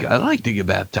think I'd like to get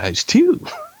baptized too.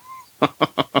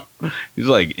 He's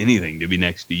like, anything to be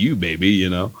next to you, baby,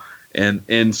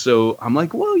 And so I'm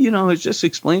like, well, it's just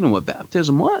explaining what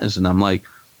baptism was. And I'm like,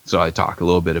 so I talk a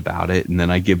little bit about it. And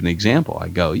then I give an example. I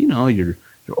go, your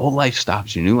old life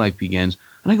stops, your new life begins.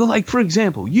 And I go, like, for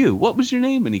example, what was your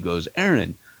name? And he goes,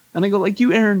 Aaron. And I go, like,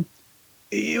 you, Aaron,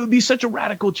 it would be such a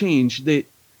radical change that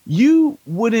you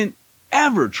wouldn't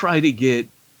ever try to get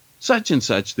such and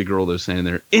such, the girl that's standing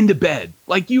there, into bed.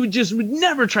 Like, you would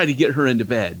never try to get her into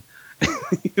bed.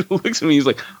 He looks at me, he's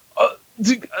like,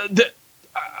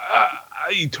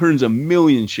 he turns a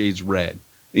million shades red. And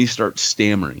he starts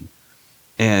stammering.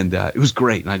 And it was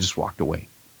great. And I just walked away.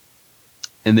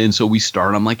 And then so we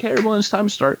start. I'm like, hey, everyone, it's time to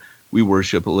start. We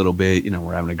worship a little bit.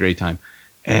 We're having a great time.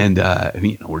 And,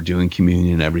 we're doing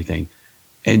communion and everything.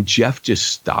 And Jeff just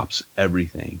stops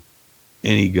everything.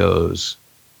 And he goes,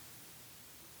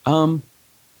 we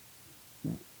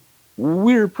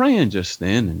were praying just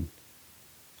then.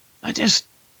 And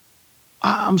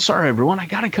I'm sorry, everyone. I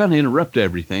got to kind of interrupt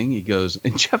everything. He goes,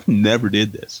 and Jeff never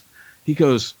did this. He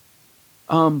goes,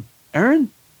 Aaron,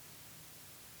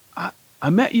 I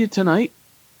met you tonight.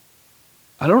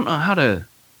 I don't know how to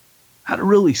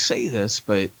really say this,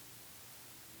 but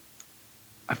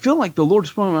I feel like the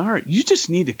Lord's put on my heart. You just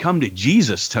need to come to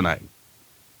Jesus tonight.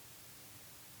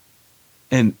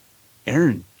 And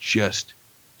Aaron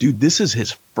dude, this is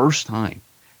his first time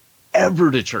ever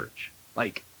to church,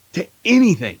 like to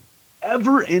anything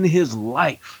ever in his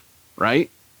life, right?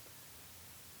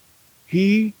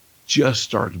 He just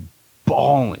starts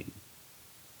bawling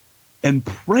and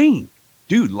praying.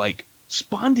 Dude, like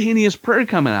spontaneous prayer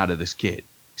coming out of this kid.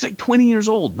 He's like 20 years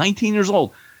old, 19 years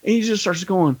old. And he just starts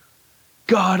going,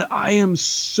 God, I am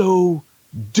so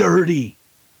dirty.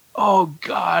 Oh,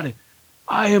 God,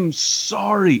 I am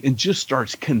sorry. And just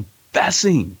starts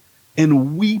confessing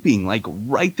and weeping, like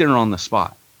right there on the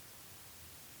spot.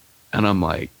 And I'm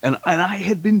like, and I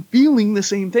had been feeling the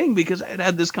same thing because I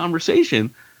had this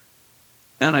conversation.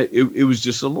 And it was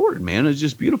just the Lord, man. It was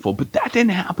just beautiful. But that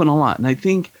didn't happen a lot. And I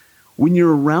think when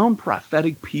you're around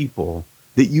prophetic people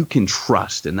that you can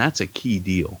trust, and that's a key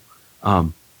deal,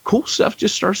 cool stuff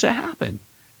just starts to happen.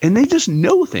 And they just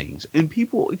know things, and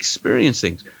people experience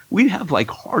things. We have like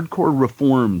hardcore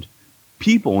Reformed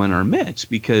people in our midst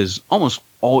because almost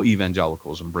all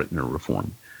evangelicals in Britain are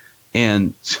Reformed.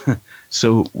 And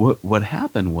so what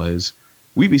happened was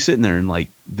we'd be sitting there and like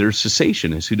there's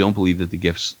cessationists who don't believe that the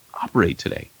gifts operate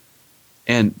today.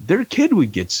 And their kid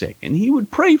would get sick and he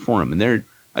would pray for him. And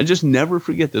I just never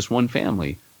forget this one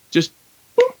family, just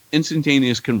boop,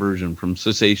 instantaneous conversion from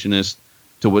cessationist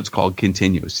to what's called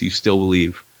continuous. You still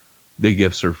believe the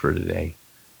gifts are for today.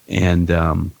 And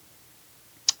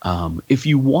if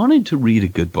you wanted to read a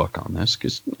good book on this,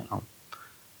 because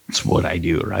it's what I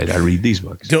do, right? I read these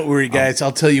books. Don't worry, guys.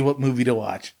 I'll tell you what movie to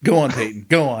watch. Go on, Peyton.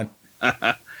 Go on.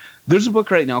 There's a book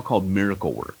right now called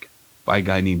Miracle Work by a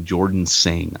guy named Jordan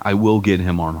Singh. I will get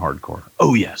him on Hardcore.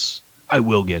 Oh, yes. I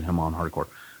will get him on Hardcore.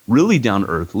 Really down to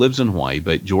earth, lives in Hawaii,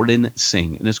 but Jordan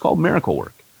Singh, and it's called Miracle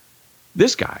Work.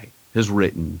 This guy has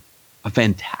written a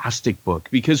fantastic book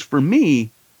because for me,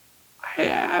 I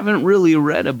haven't really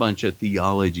read a bunch of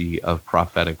theology of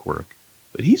prophetic work,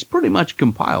 but he's pretty much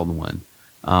compiled one.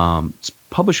 It's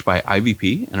published by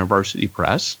IVP, InterVarsity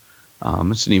Press.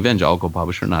 It's an evangelical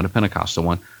publisher, not a Pentecostal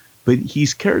one, but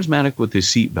he's charismatic with his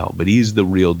seatbelt, but he's the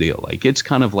real deal. Like it's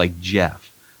kind of like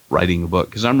Jeff writing a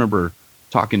book. Cause I remember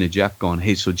talking to Jeff going,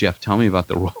 hey, so Jeff, tell me about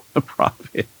the role of a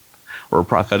prophet or a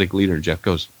prophetic leader. Jeff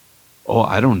goes, oh,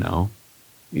 I don't know.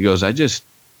 He goes, I just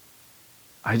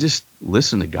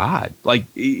listen to God. Like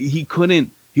he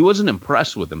wasn't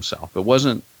impressed with himself. It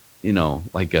wasn't,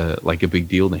 like a big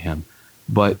deal to him.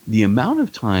 But the amount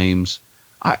of times,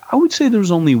 I would say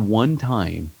there's only one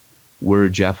time where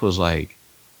Jeff was like,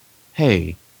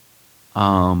 hey,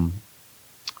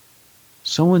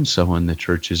 so-and-so in the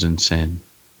church is in sin.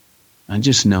 I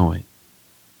just know it.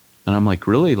 And I'm like,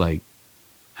 really? Like,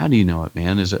 how do you know it,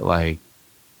 man? Is it like,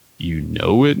 you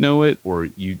know it, or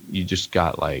you just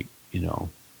got like,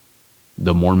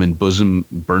 the Mormon bosom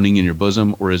burning in your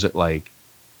bosom, or is it like,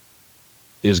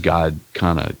 is God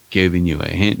kind of giving you a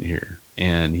hint here?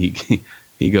 And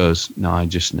he goes, no, I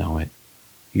just know it.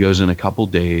 He goes, in a couple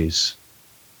days,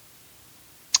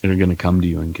 they're going to come to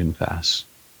you and confess.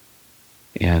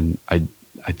 And I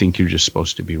think you're just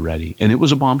supposed to be ready. And it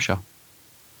was a bombshell.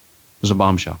 It was a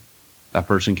bombshell. That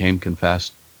person came,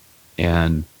 confessed,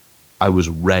 and I was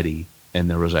ready. And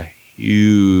there was a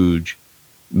huge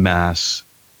mass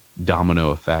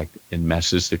domino effect and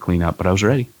messes to clean up, but I was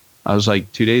ready. I was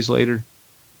like 2 days later,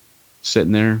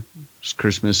 sitting there. It was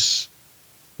Christmas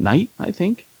night, I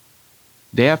think.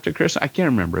 Day after Christmas, I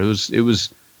can't remember. It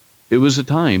was a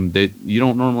time that you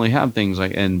don't normally have things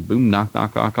like, and boom, knock,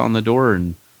 knock, knock on the door,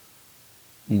 and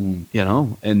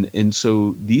and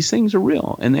so these things are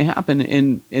real and they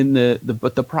happen.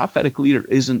 But the prophetic leader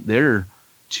isn't there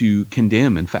to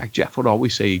condemn. In fact, Jeff would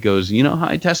always say, he goes, you know how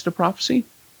I test a prophecy?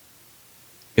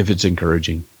 If it's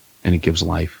encouraging and it gives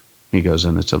life, he goes,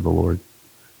 and it's of the Lord.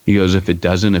 He goes, if it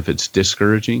doesn't, if it's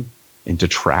discouraging and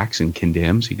detracts and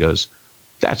condemns, he goes,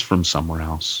 that's from somewhere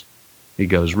else. He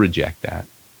goes, reject that.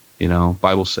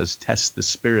 Bible says, test the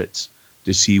spirits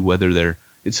to see whether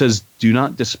it says, do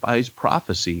not despise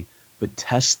prophecy, but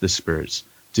test the spirits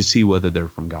to see whether they're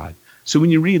from God. So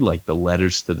when you read like the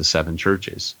letters to the 7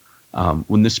 churches,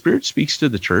 when the Spirit speaks to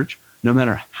the church, no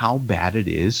matter how bad it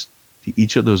is, to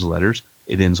each of those letters,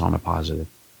 it ends on a positive.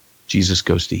 Jesus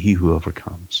goes to he who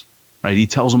overcomes, right? He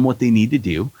tells them what they need to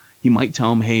do. He might tell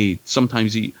them, hey,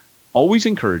 sometimes he always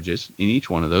encourages in each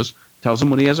one of those, tells them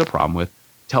what he has a problem with,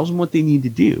 tells them what they need to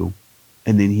do,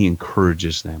 and then he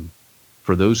encourages them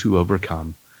for those who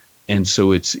overcome. And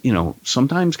so it's,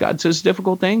 sometimes God says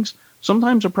difficult things.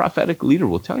 Sometimes a prophetic leader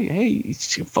will tell you, hey,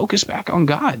 focus back on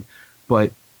God.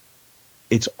 But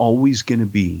it's always going to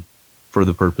be for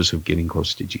the purpose of getting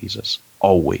close to Jesus.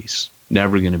 Always.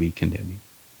 Never going to be condemning.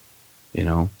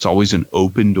 It's always an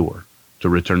open door to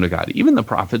return to God. Even the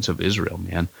prophets of Israel,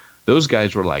 man, those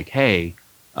guys were like, hey,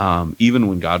 even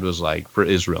when God was like for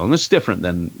Israel, and it's different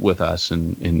than with us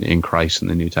in Christ in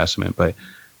the New Testament, but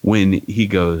when he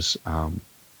goes, hey, I'm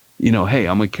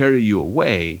going to carry you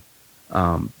away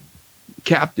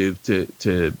captive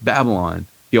to Babylon,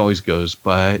 he always goes,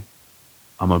 but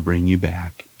I'm going to bring you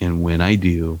back. And when I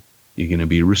do, you're going to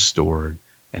be restored.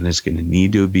 And it's going to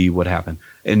need to be what happened.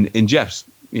 And Jeff's,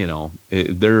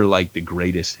 they're like the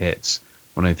greatest hits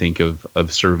when I think of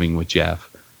serving with Jeff.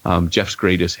 Jeff's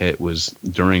greatest hit was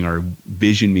during our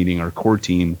vision meeting, our core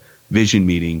team vision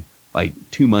meeting, like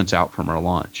 2 months out from our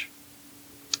launch.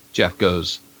 Jeff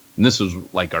goes, and this was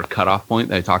like our cutoff point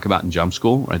that I talk about in Jump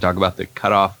School, where I talk about the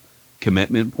cutoff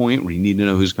commitment point where you need to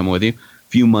know who's coming with you. A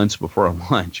few months before our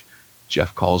launch,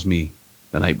 Jeff calls me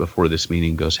the night before this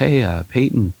meeting, goes, hey,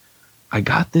 Peyton, I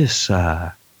got this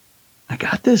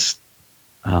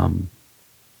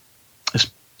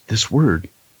word.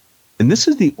 And this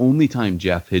is the only time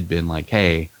Jeff had been like,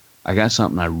 hey, I got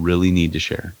something I really need to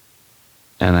share.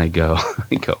 And I go,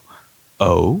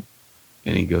 oh,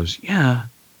 and he goes, yeah,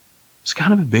 it's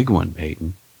kind of a big one,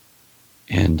 Peyton.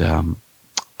 And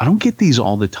I don't get these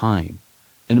all the time.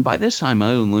 And by this time,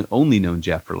 I only known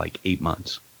Jeff for like 8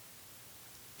 months.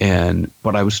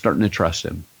 But I was starting to trust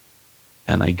him.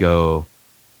 And I go,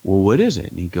 well, what is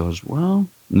it? And he goes, well,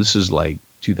 and this is like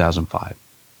 2005.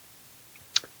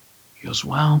 He goes,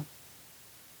 well,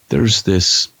 there's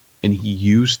this, and he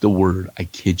used the word, I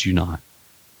kid you not,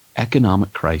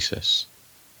 economic crisis.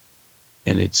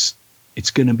 And it's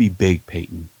going to be big,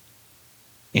 Peyton.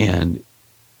 And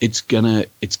it's going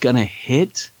to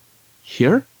hit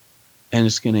here, and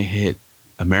it's going to hit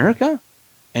America,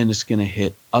 and it's going to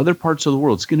hit other parts of the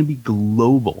world. It's going to be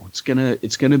global. It's going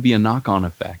to be a knock-on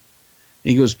effect.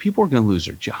 And he goes, people are going to lose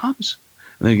their jobs,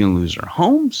 and they're going to lose their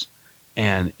homes,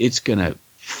 and it's going to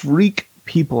freak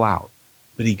people out.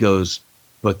 But he goes,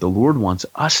 but the Lord wants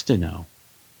us to know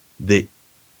that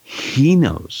he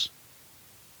knows,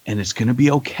 and it's going to be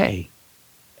okay.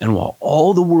 And while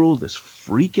all the world is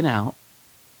freaking out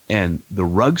and the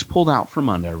rug's pulled out from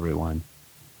under everyone,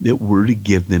 that we're to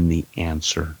give them the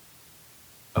answer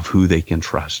of who they can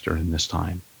trust during this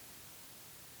time.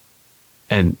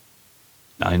 And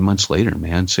 9 months later,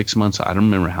 man, 6 months, I don't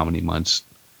remember how many months.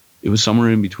 It was somewhere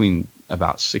in between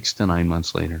about 6 to 9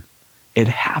 months later. It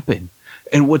happened.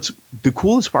 And what's the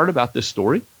coolest part about this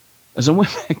story is I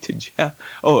went back to Jeff.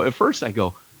 Oh, at first I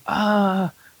go,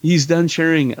 he's done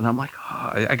sharing. And I'm like,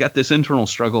 I got this internal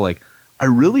struggle. Like, I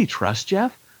really trust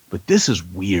Jeff, but this is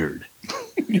weird.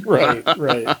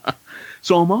 Right.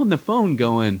 So I'm on the phone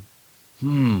going,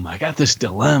 I got this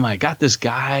dilemma. I got this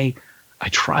guy. I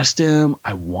trust him.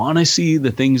 I want to see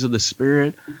the things of the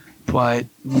Spirit. But,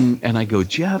 and I go,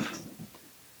 Jeff,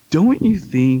 don't you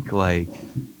think like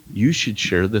you should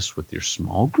share this with your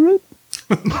small group?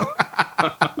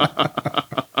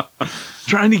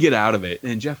 Trying to get out of it.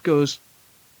 And Jeff goes,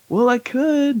 well, I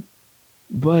could,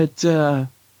 but I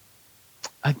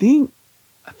think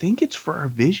I think it's for our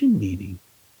vision meeting,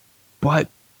 but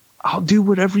I'll do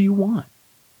whatever you want.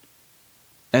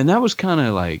 And that was kind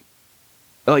of like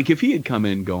if he had come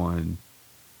in going,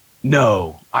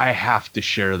 no, I have to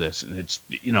share this, and it's,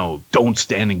 don't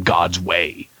stand in God's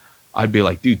way, I'd be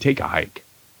like, dude, take a hike.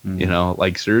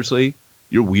 Seriously,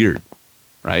 you're weird,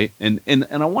 right? And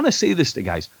I want to say this to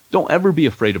guys: don't ever be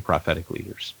afraid of prophetic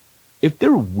leaders. If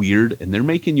they're weird and they're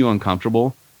making you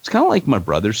uncomfortable, it's kind of like my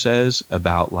brother says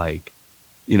about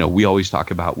we always talk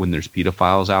about when there's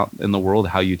pedophiles out in the world,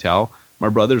 how you tell. My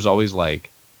brother's always like,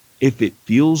 if it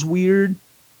feels weird,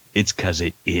 it's because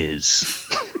it is,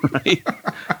 right?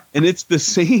 And it's the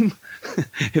same.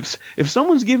 If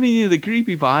someone's giving you the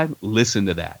creepy vibe, listen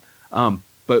to that.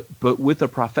 But with a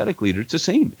prophetic leader, it's the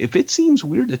same. If it seems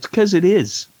weird, it's because it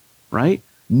is, right?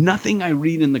 Nothing I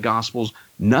read in the Gospels,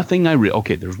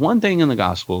 okay, there's one thing in the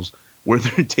Gospels where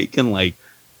they're taking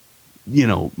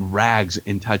rags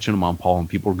and touching them on Paul, and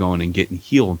people are going and getting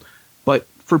healed. But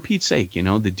for Pete's sake,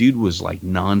 the dude was like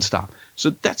nonstop. So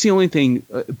that's the only thing,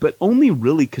 but only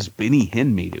really because Benny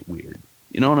Hinn made it weird.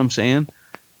 You know what I'm saying?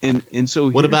 And so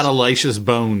what about Elisha's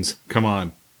bones? Come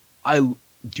on. I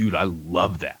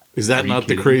love that. Is that not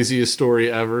the craziest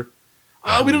story ever?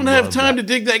 Oh, we don't have time to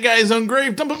dig that guy's own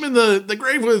grave. Dump him in the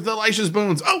grave with Elisha's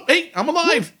bones. Oh, hey, I'm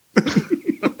alive.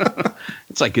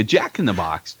 It's like a Jack in the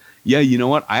Box. Yeah, you know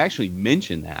what? I actually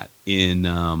mentioned that in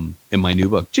my new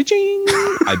book. Cha-ching!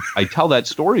 I tell that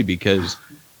story because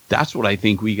that's what I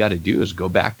think we got to do is go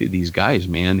back to these guys,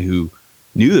 man, who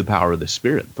knew the power of the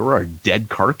Spirit. Throw our dead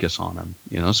carcass on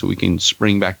them, so we can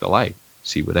spring back to life.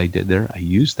 See what I did there? I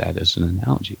used that as an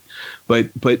analogy.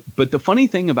 But the funny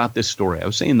thing about this story, I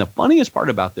was saying the funniest part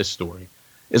about this story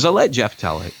is I let Jeff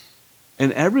tell it,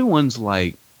 and everyone's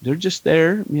like, they're just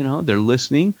there, they're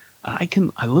listening. I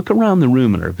look around the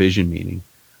room at our vision meeting,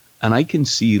 and I can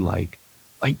see like,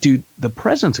 dude, the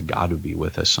presence of God would be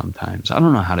with us sometimes. I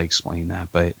don't know how to explain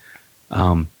that, but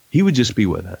he would just be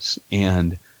with us.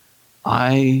 And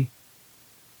I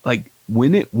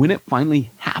when it finally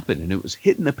happened and it was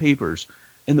hitting the papers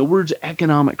and the words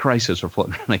economic crisis are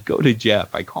floating around, I go to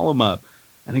Jeff, I call him up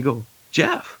and I go,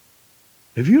 Jeff,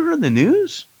 have you heard the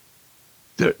news?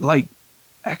 They're like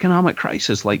economic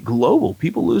crisis, like global,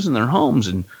 people losing their homes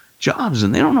and jobs,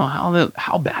 and they don't know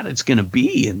how bad it's going to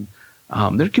be. And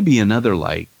there could be another,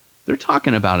 they're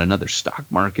talking about another stock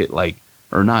market,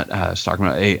 or not stock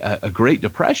market, a Great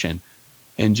Depression.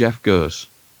 And Jeff goes,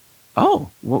 oh,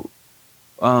 well,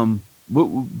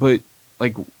 but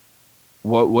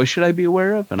what should I be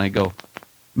aware of? And I go,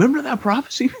 remember that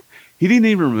prophecy? He didn't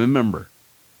even remember.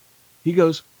 He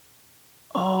goes,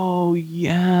 oh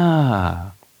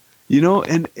yeah,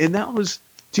 and that was,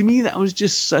 to me, that was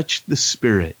just such the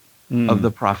spirit of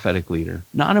the prophetic leader.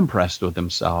 Not impressed with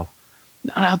himself,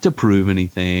 not out to prove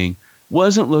anything,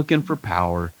 wasn't looking for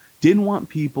power, didn't want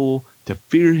people to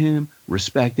fear him,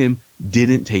 respect him,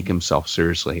 didn't take himself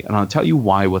seriously. And I'll tell you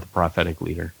why with a prophetic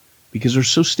leader. Because they're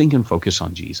so stinking focused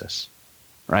on Jesus,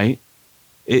 right?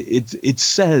 It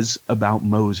says about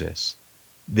Moses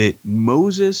that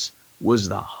Moses was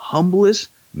the humblest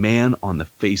man on the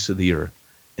face of the earth.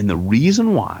 And the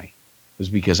reason why was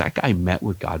because that guy met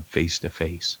with God face to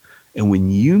face. And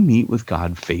when you meet with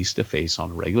God face to face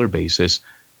on a regular basis,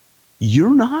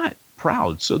 you're not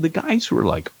proud. So the guys who are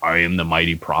like, I am the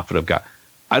mighty prophet of God,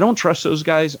 I don't trust those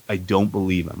guys. I don't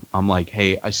believe them. I'm like,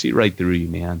 hey, I see right through you,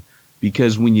 man.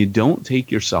 Because when you don't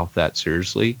take yourself that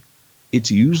seriously,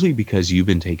 it's usually because you've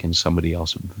been taking somebody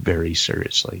else very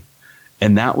seriously.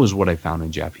 And that was what I found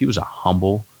in Jeff. He was a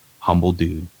humble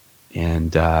dude,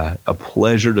 and a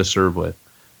pleasure to serve with.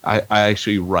 I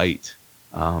actually write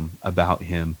about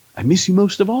him. I miss you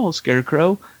most of all,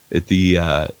 Scarecrow, at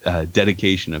the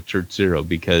dedication of Church Zero,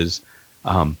 because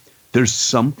there's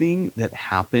something that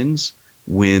happens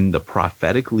when the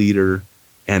prophetic leader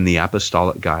and the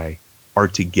apostolic guy are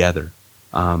together.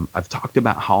 I've talked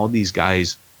about how these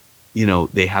guys,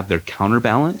 they have their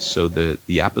counterbalance. So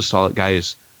the apostolic guy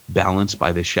is balanced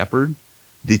by the shepherd.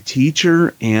 The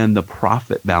teacher and the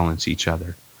prophet balance each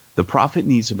other. The prophet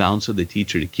needs the balance of the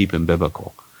teacher to keep him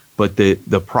biblical. But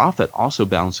the prophet also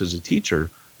balances the teacher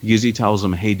because he tells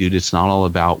them, hey, dude, it's not all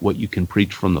about what you can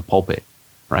preach from the pulpit,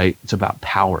 right? It's about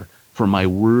power. For my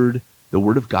word, the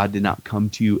word of God did not come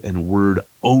to you in word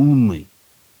only,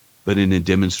 but in a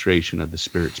demonstration of the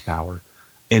Spirit's power.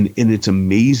 And it's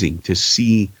amazing to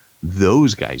see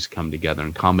those guys come together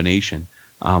in combination.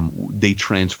 They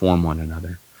transform one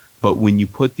another. But when you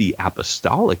put the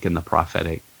apostolic and the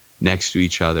prophetic next to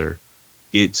each other,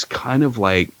 it's kind of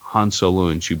like Han Solo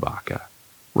and Chewbacca,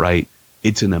 right?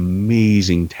 It's an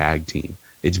amazing tag team.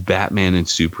 It's Batman and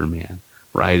Superman,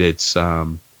 right? It's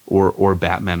or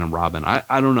Batman and Robin.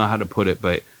 I don't know how to put it,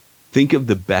 but think of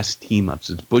the best team ups.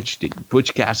 It's Butch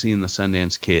Cassidy and the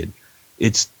Sundance Kid.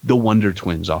 It's the Wonder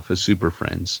Twins off of Super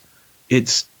Friends.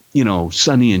 It's,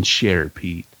 Sonny and Cher,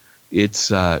 Pete. It's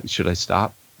should I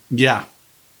stop? Yeah.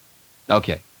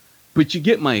 Okay. But you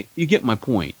get my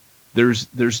point. There's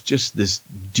just this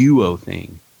duo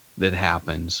thing that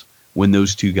happens when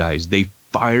those two guys, they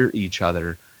fire each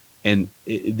other and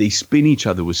they spin each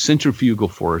other with centrifugal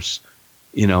force,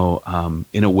 in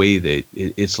a way that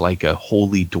it's like a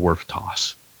holy dwarf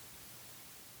toss.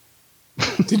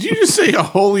 Did you just say a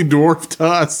holy dwarf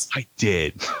toss? I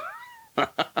did.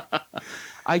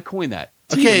 I coined that.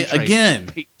 Okay, again,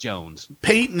 Peyton Jones.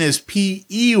 Peyton is Peyton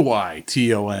at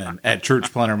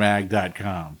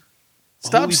churchplannermag.com.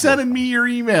 Stop Holy sending dwarf. me your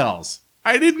emails.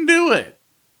 I didn't do it.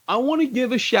 I want to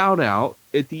give a shout out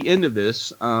at the end of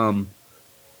this.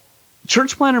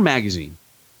 Church Planner Magazine.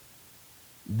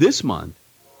 This month.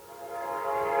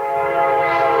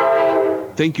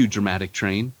 Thank you, Dramatic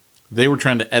Train. They were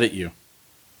trying to edit you.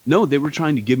 No, they were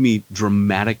trying to give me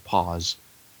dramatic pause.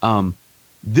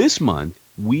 This month,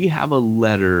 we have a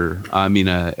letter,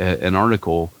 an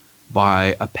article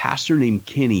by a pastor named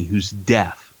Kenny who's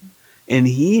deaf. And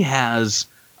he has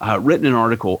written an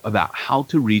article about how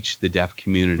to reach the deaf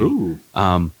community. Ooh.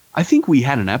 I think we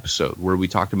had an episode where we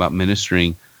talked about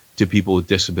ministering to people with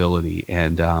disability.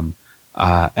 And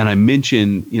I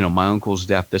mentioned, my uncle's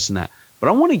deaf, this and that. But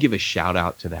I want to give a shout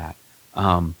out to that.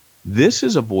 This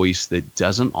is a voice that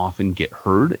doesn't often get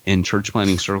heard in church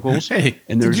planning circles. Hey,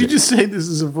 and did you just say this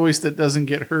is a voice that doesn't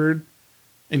get heard?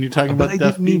 And you're talking about But I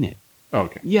deaf didn't mean people? it. Oh,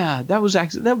 okay. Yeah, that was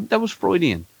actually that was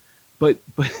Freudian. But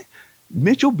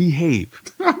Mitchell, behave.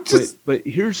 But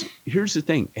here's the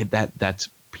thing. That's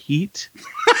Pete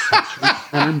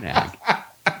at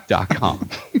 .com.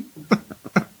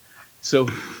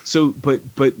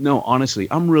 But no, honestly,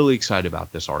 I'm really excited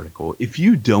about this article. If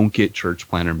you don't get Church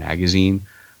Planner Magazine,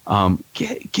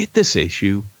 get this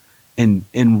issue and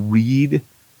read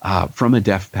from a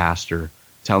deaf pastor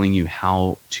telling you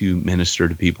how to minister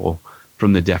to people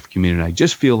from the deaf community. I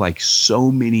just feel like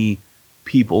so many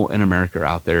people in America are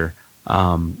out there.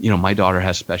 My daughter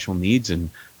has special needs, and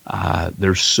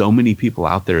there's so many people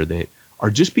out there that are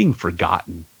just being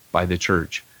forgotten by the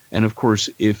church. And of course,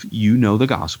 if you know the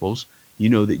Gospels, you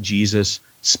know that Jesus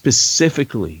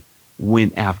specifically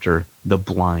went after the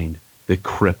blind, the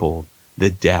crippled, the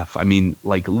deaf. I mean,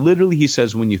 like literally he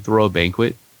says, when you throw a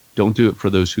banquet, don't do it for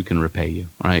those who can repay you.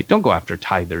 All right. Don't go after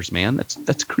tithers, man.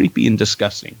 That's creepy and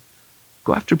disgusting.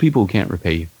 Go after people who can't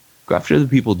repay you. Go after the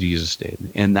people Jesus did.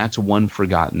 And that's one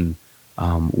forgotten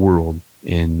world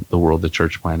in the world of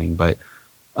church planning. But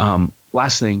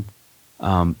last thing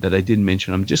that I didn't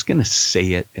mention, I'm just going to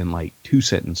say it in like 2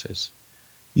 sentences.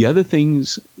 The other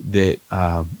things that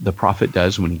the prophet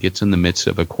does when he gets in the midst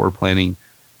of a core planning,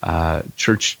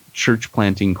 church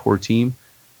planting core team,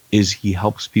 is he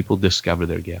helps people discover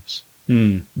their gifts.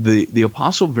 The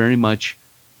apostle very much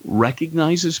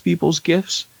recognizes people's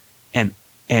gifts and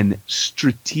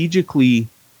strategically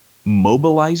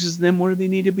mobilizes them where they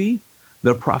need to be.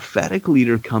 The prophetic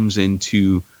leader comes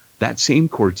into that same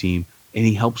core team and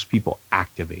he helps people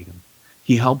activate them.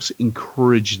 He helps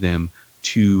encourage them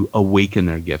to awaken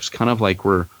their gifts, kind of like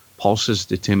where Paul says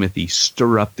to Timothy,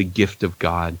 stir up the gift of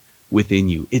God within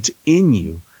you. It's in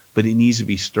you, but it needs to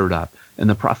be stirred up. And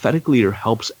the prophetic leader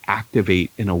helps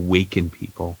activate and awaken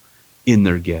people in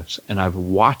their gifts. And I've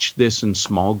watched this in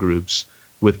small groups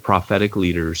with prophetic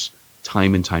leaders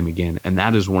time and time again. And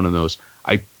that is one of those.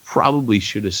 I probably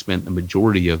should have spent the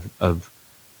majority of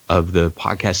the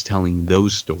podcast telling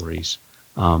those stories.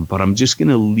 But I'm just going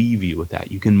to leave you with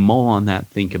that. You can mull on that,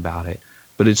 think about it.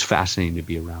 But it's fascinating to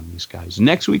be around these guys.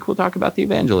 Next week, we'll talk about the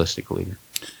evangelistic leader.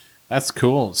 That's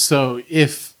cool. So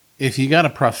if you got a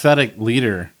prophetic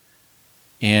leader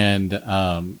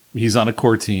and he's on a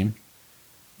core team,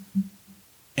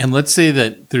 and let's say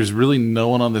that there's really no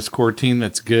one on this core team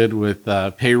that's good with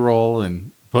payroll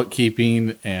and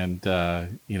bookkeeping and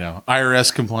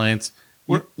IRS compliance,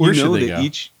 where should they go?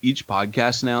 Each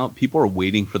podcast now, people are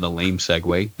waiting for the lame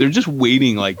segue. They're just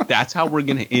waiting, like that's how we're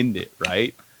gonna end it,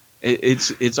 right?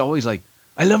 It's always like,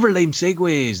 I love our lame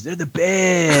segues. They're the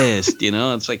best.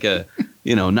 It's like a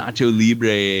Nacho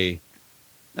Libre.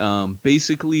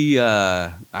 Basically,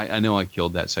 I know I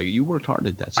killed that segue. You worked hard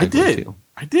at that segue.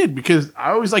 I did because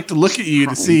I always like to look at you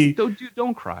to see.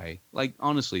 Don't cry. Like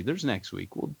honestly, there's next week.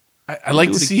 I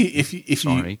like to see if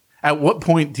you. At what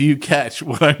point do you catch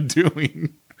what I'm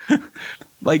doing?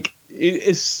 Like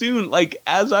as soon, like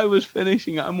as I was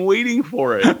finishing, I'm waiting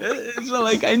for it. It's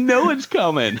like I know it's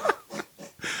coming.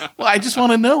 Well, I just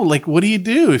want to know, like, what do you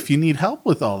do if you need help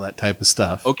with all that type of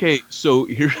stuff? Okay, so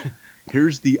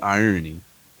here's the irony.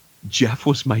 Jeff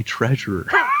was my treasurer.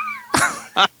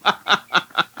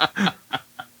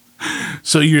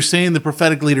 So you're saying the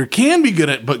prophetic leader can be good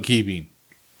at bookkeeping?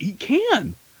 He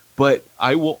can. But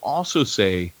I will also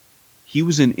say he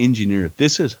was an engineer.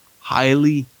 This is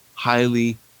highly,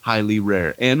 highly, highly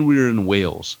rare. And we're in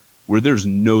Wales, where there's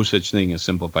no such thing as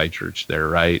Simplified Church there,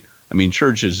 right? I mean,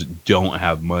 churches don't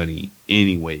have money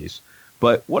anyways.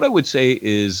 But what I would say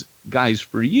is, guys,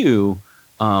 for you,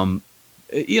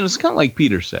 it's kind of like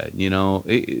Peter said,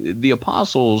 the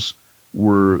apostles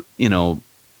were,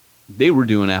 they were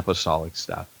doing apostolic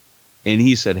stuff. And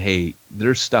he said, hey,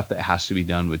 there's stuff that has to be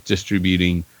done with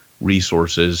distributing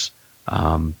resources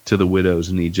to the widows.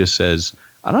 And he just says,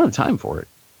 I don't have time for it.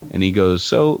 And he goes,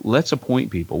 so let's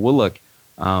appoint people. Well, look,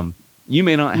 you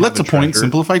may not have Let's appoint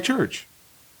Simplified Church.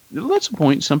 Let's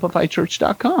appoint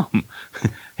simplifiedchurch.com.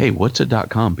 Hey, what's a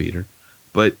 .com, Peter?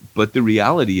 But the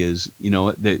reality is,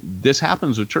 that this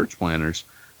happens with church planners.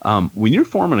 When you're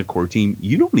forming a core team,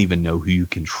 you don't even know who you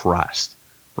can trust,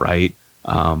 right?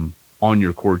 On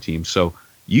your core team. So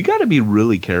you got to be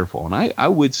really careful. And I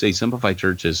would say Simplified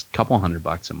Church is a couple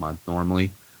 $100 a month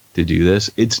normally to do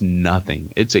this. It's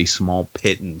nothing. It's a small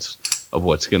pittance of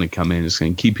what's going to come in. It's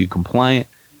going to keep you compliant,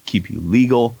 keep you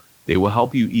legal. They will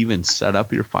help you even set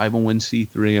up your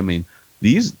 501c3. I mean,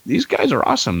 these guys are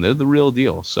awesome. They're the real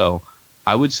deal. So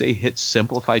I would say hit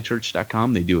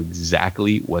simplifiedchurch.com. They do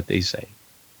exactly what they say.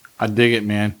 I dig it,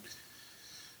 man.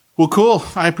 Well, cool.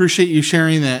 I appreciate you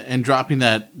sharing that and dropping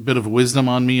that bit of wisdom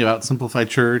on me about Simplified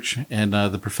Church and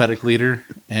the prophetic leader.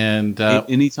 And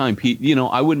anytime, Pete.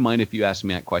 I wouldn't mind if you asked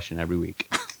me that question every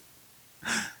week.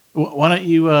 Why don't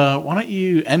you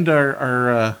end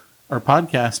our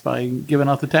podcast by giving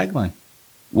out the tagline?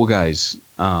 Well, guys,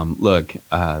 look,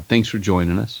 thanks for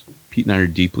joining us. Pete and I are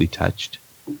deeply touched.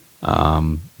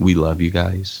 We love you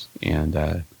guys,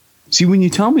 and see, when you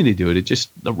tell me to do it,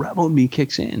 the rebel in me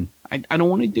kicks in. I don't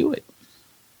want to do it.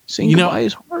 Saying goodbye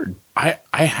is hard. I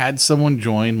had someone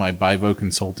join my Bivo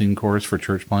consulting course for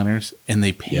church planners, and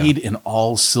they paid in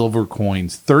all silver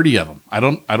coins, 30 of them. I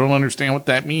don't understand what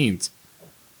that means.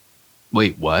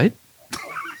 Wait, what?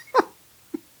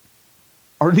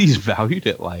 Are these valued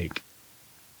at like?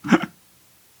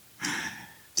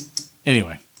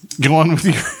 Anyway, go on with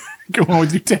your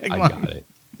tagline. I got it.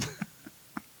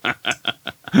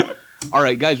 All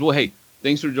right, guys. Well, hey,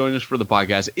 thanks for joining us for the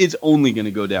podcast. It's only going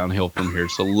to go downhill from here,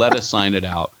 so let us sign it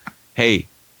out. Hey,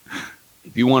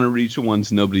 if you want to reach the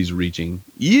ones nobody's reaching,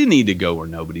 you need to go where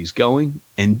nobody's going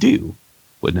and do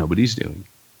what nobody's doing.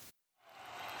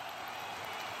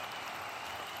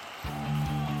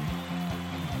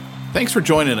 Thanks for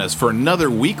joining us for another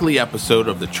weekly episode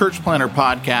of the Church Planner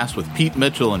Podcast with Pete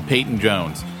Mitchell and Peyton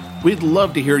Jones. We'd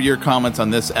love to hear your comments on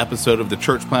this episode of the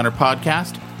Church Planner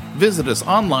Podcast. Visit us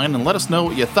online and let us know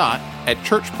what you thought at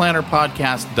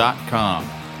churchplannerpodcast.com.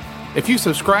 If you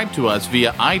subscribe to us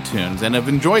via iTunes and have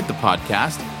enjoyed the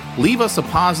podcast, leave us a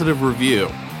positive review.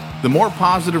 The more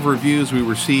positive reviews we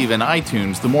receive in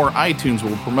iTunes, the more iTunes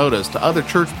will promote us to other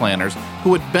church planners who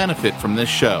would benefit from this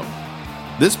show.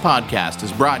 This podcast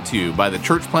is brought to you by the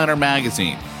Church Planner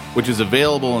Magazine, which is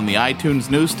available in the iTunes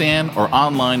newsstand or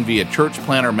online via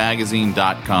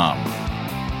churchplannermagazine.com.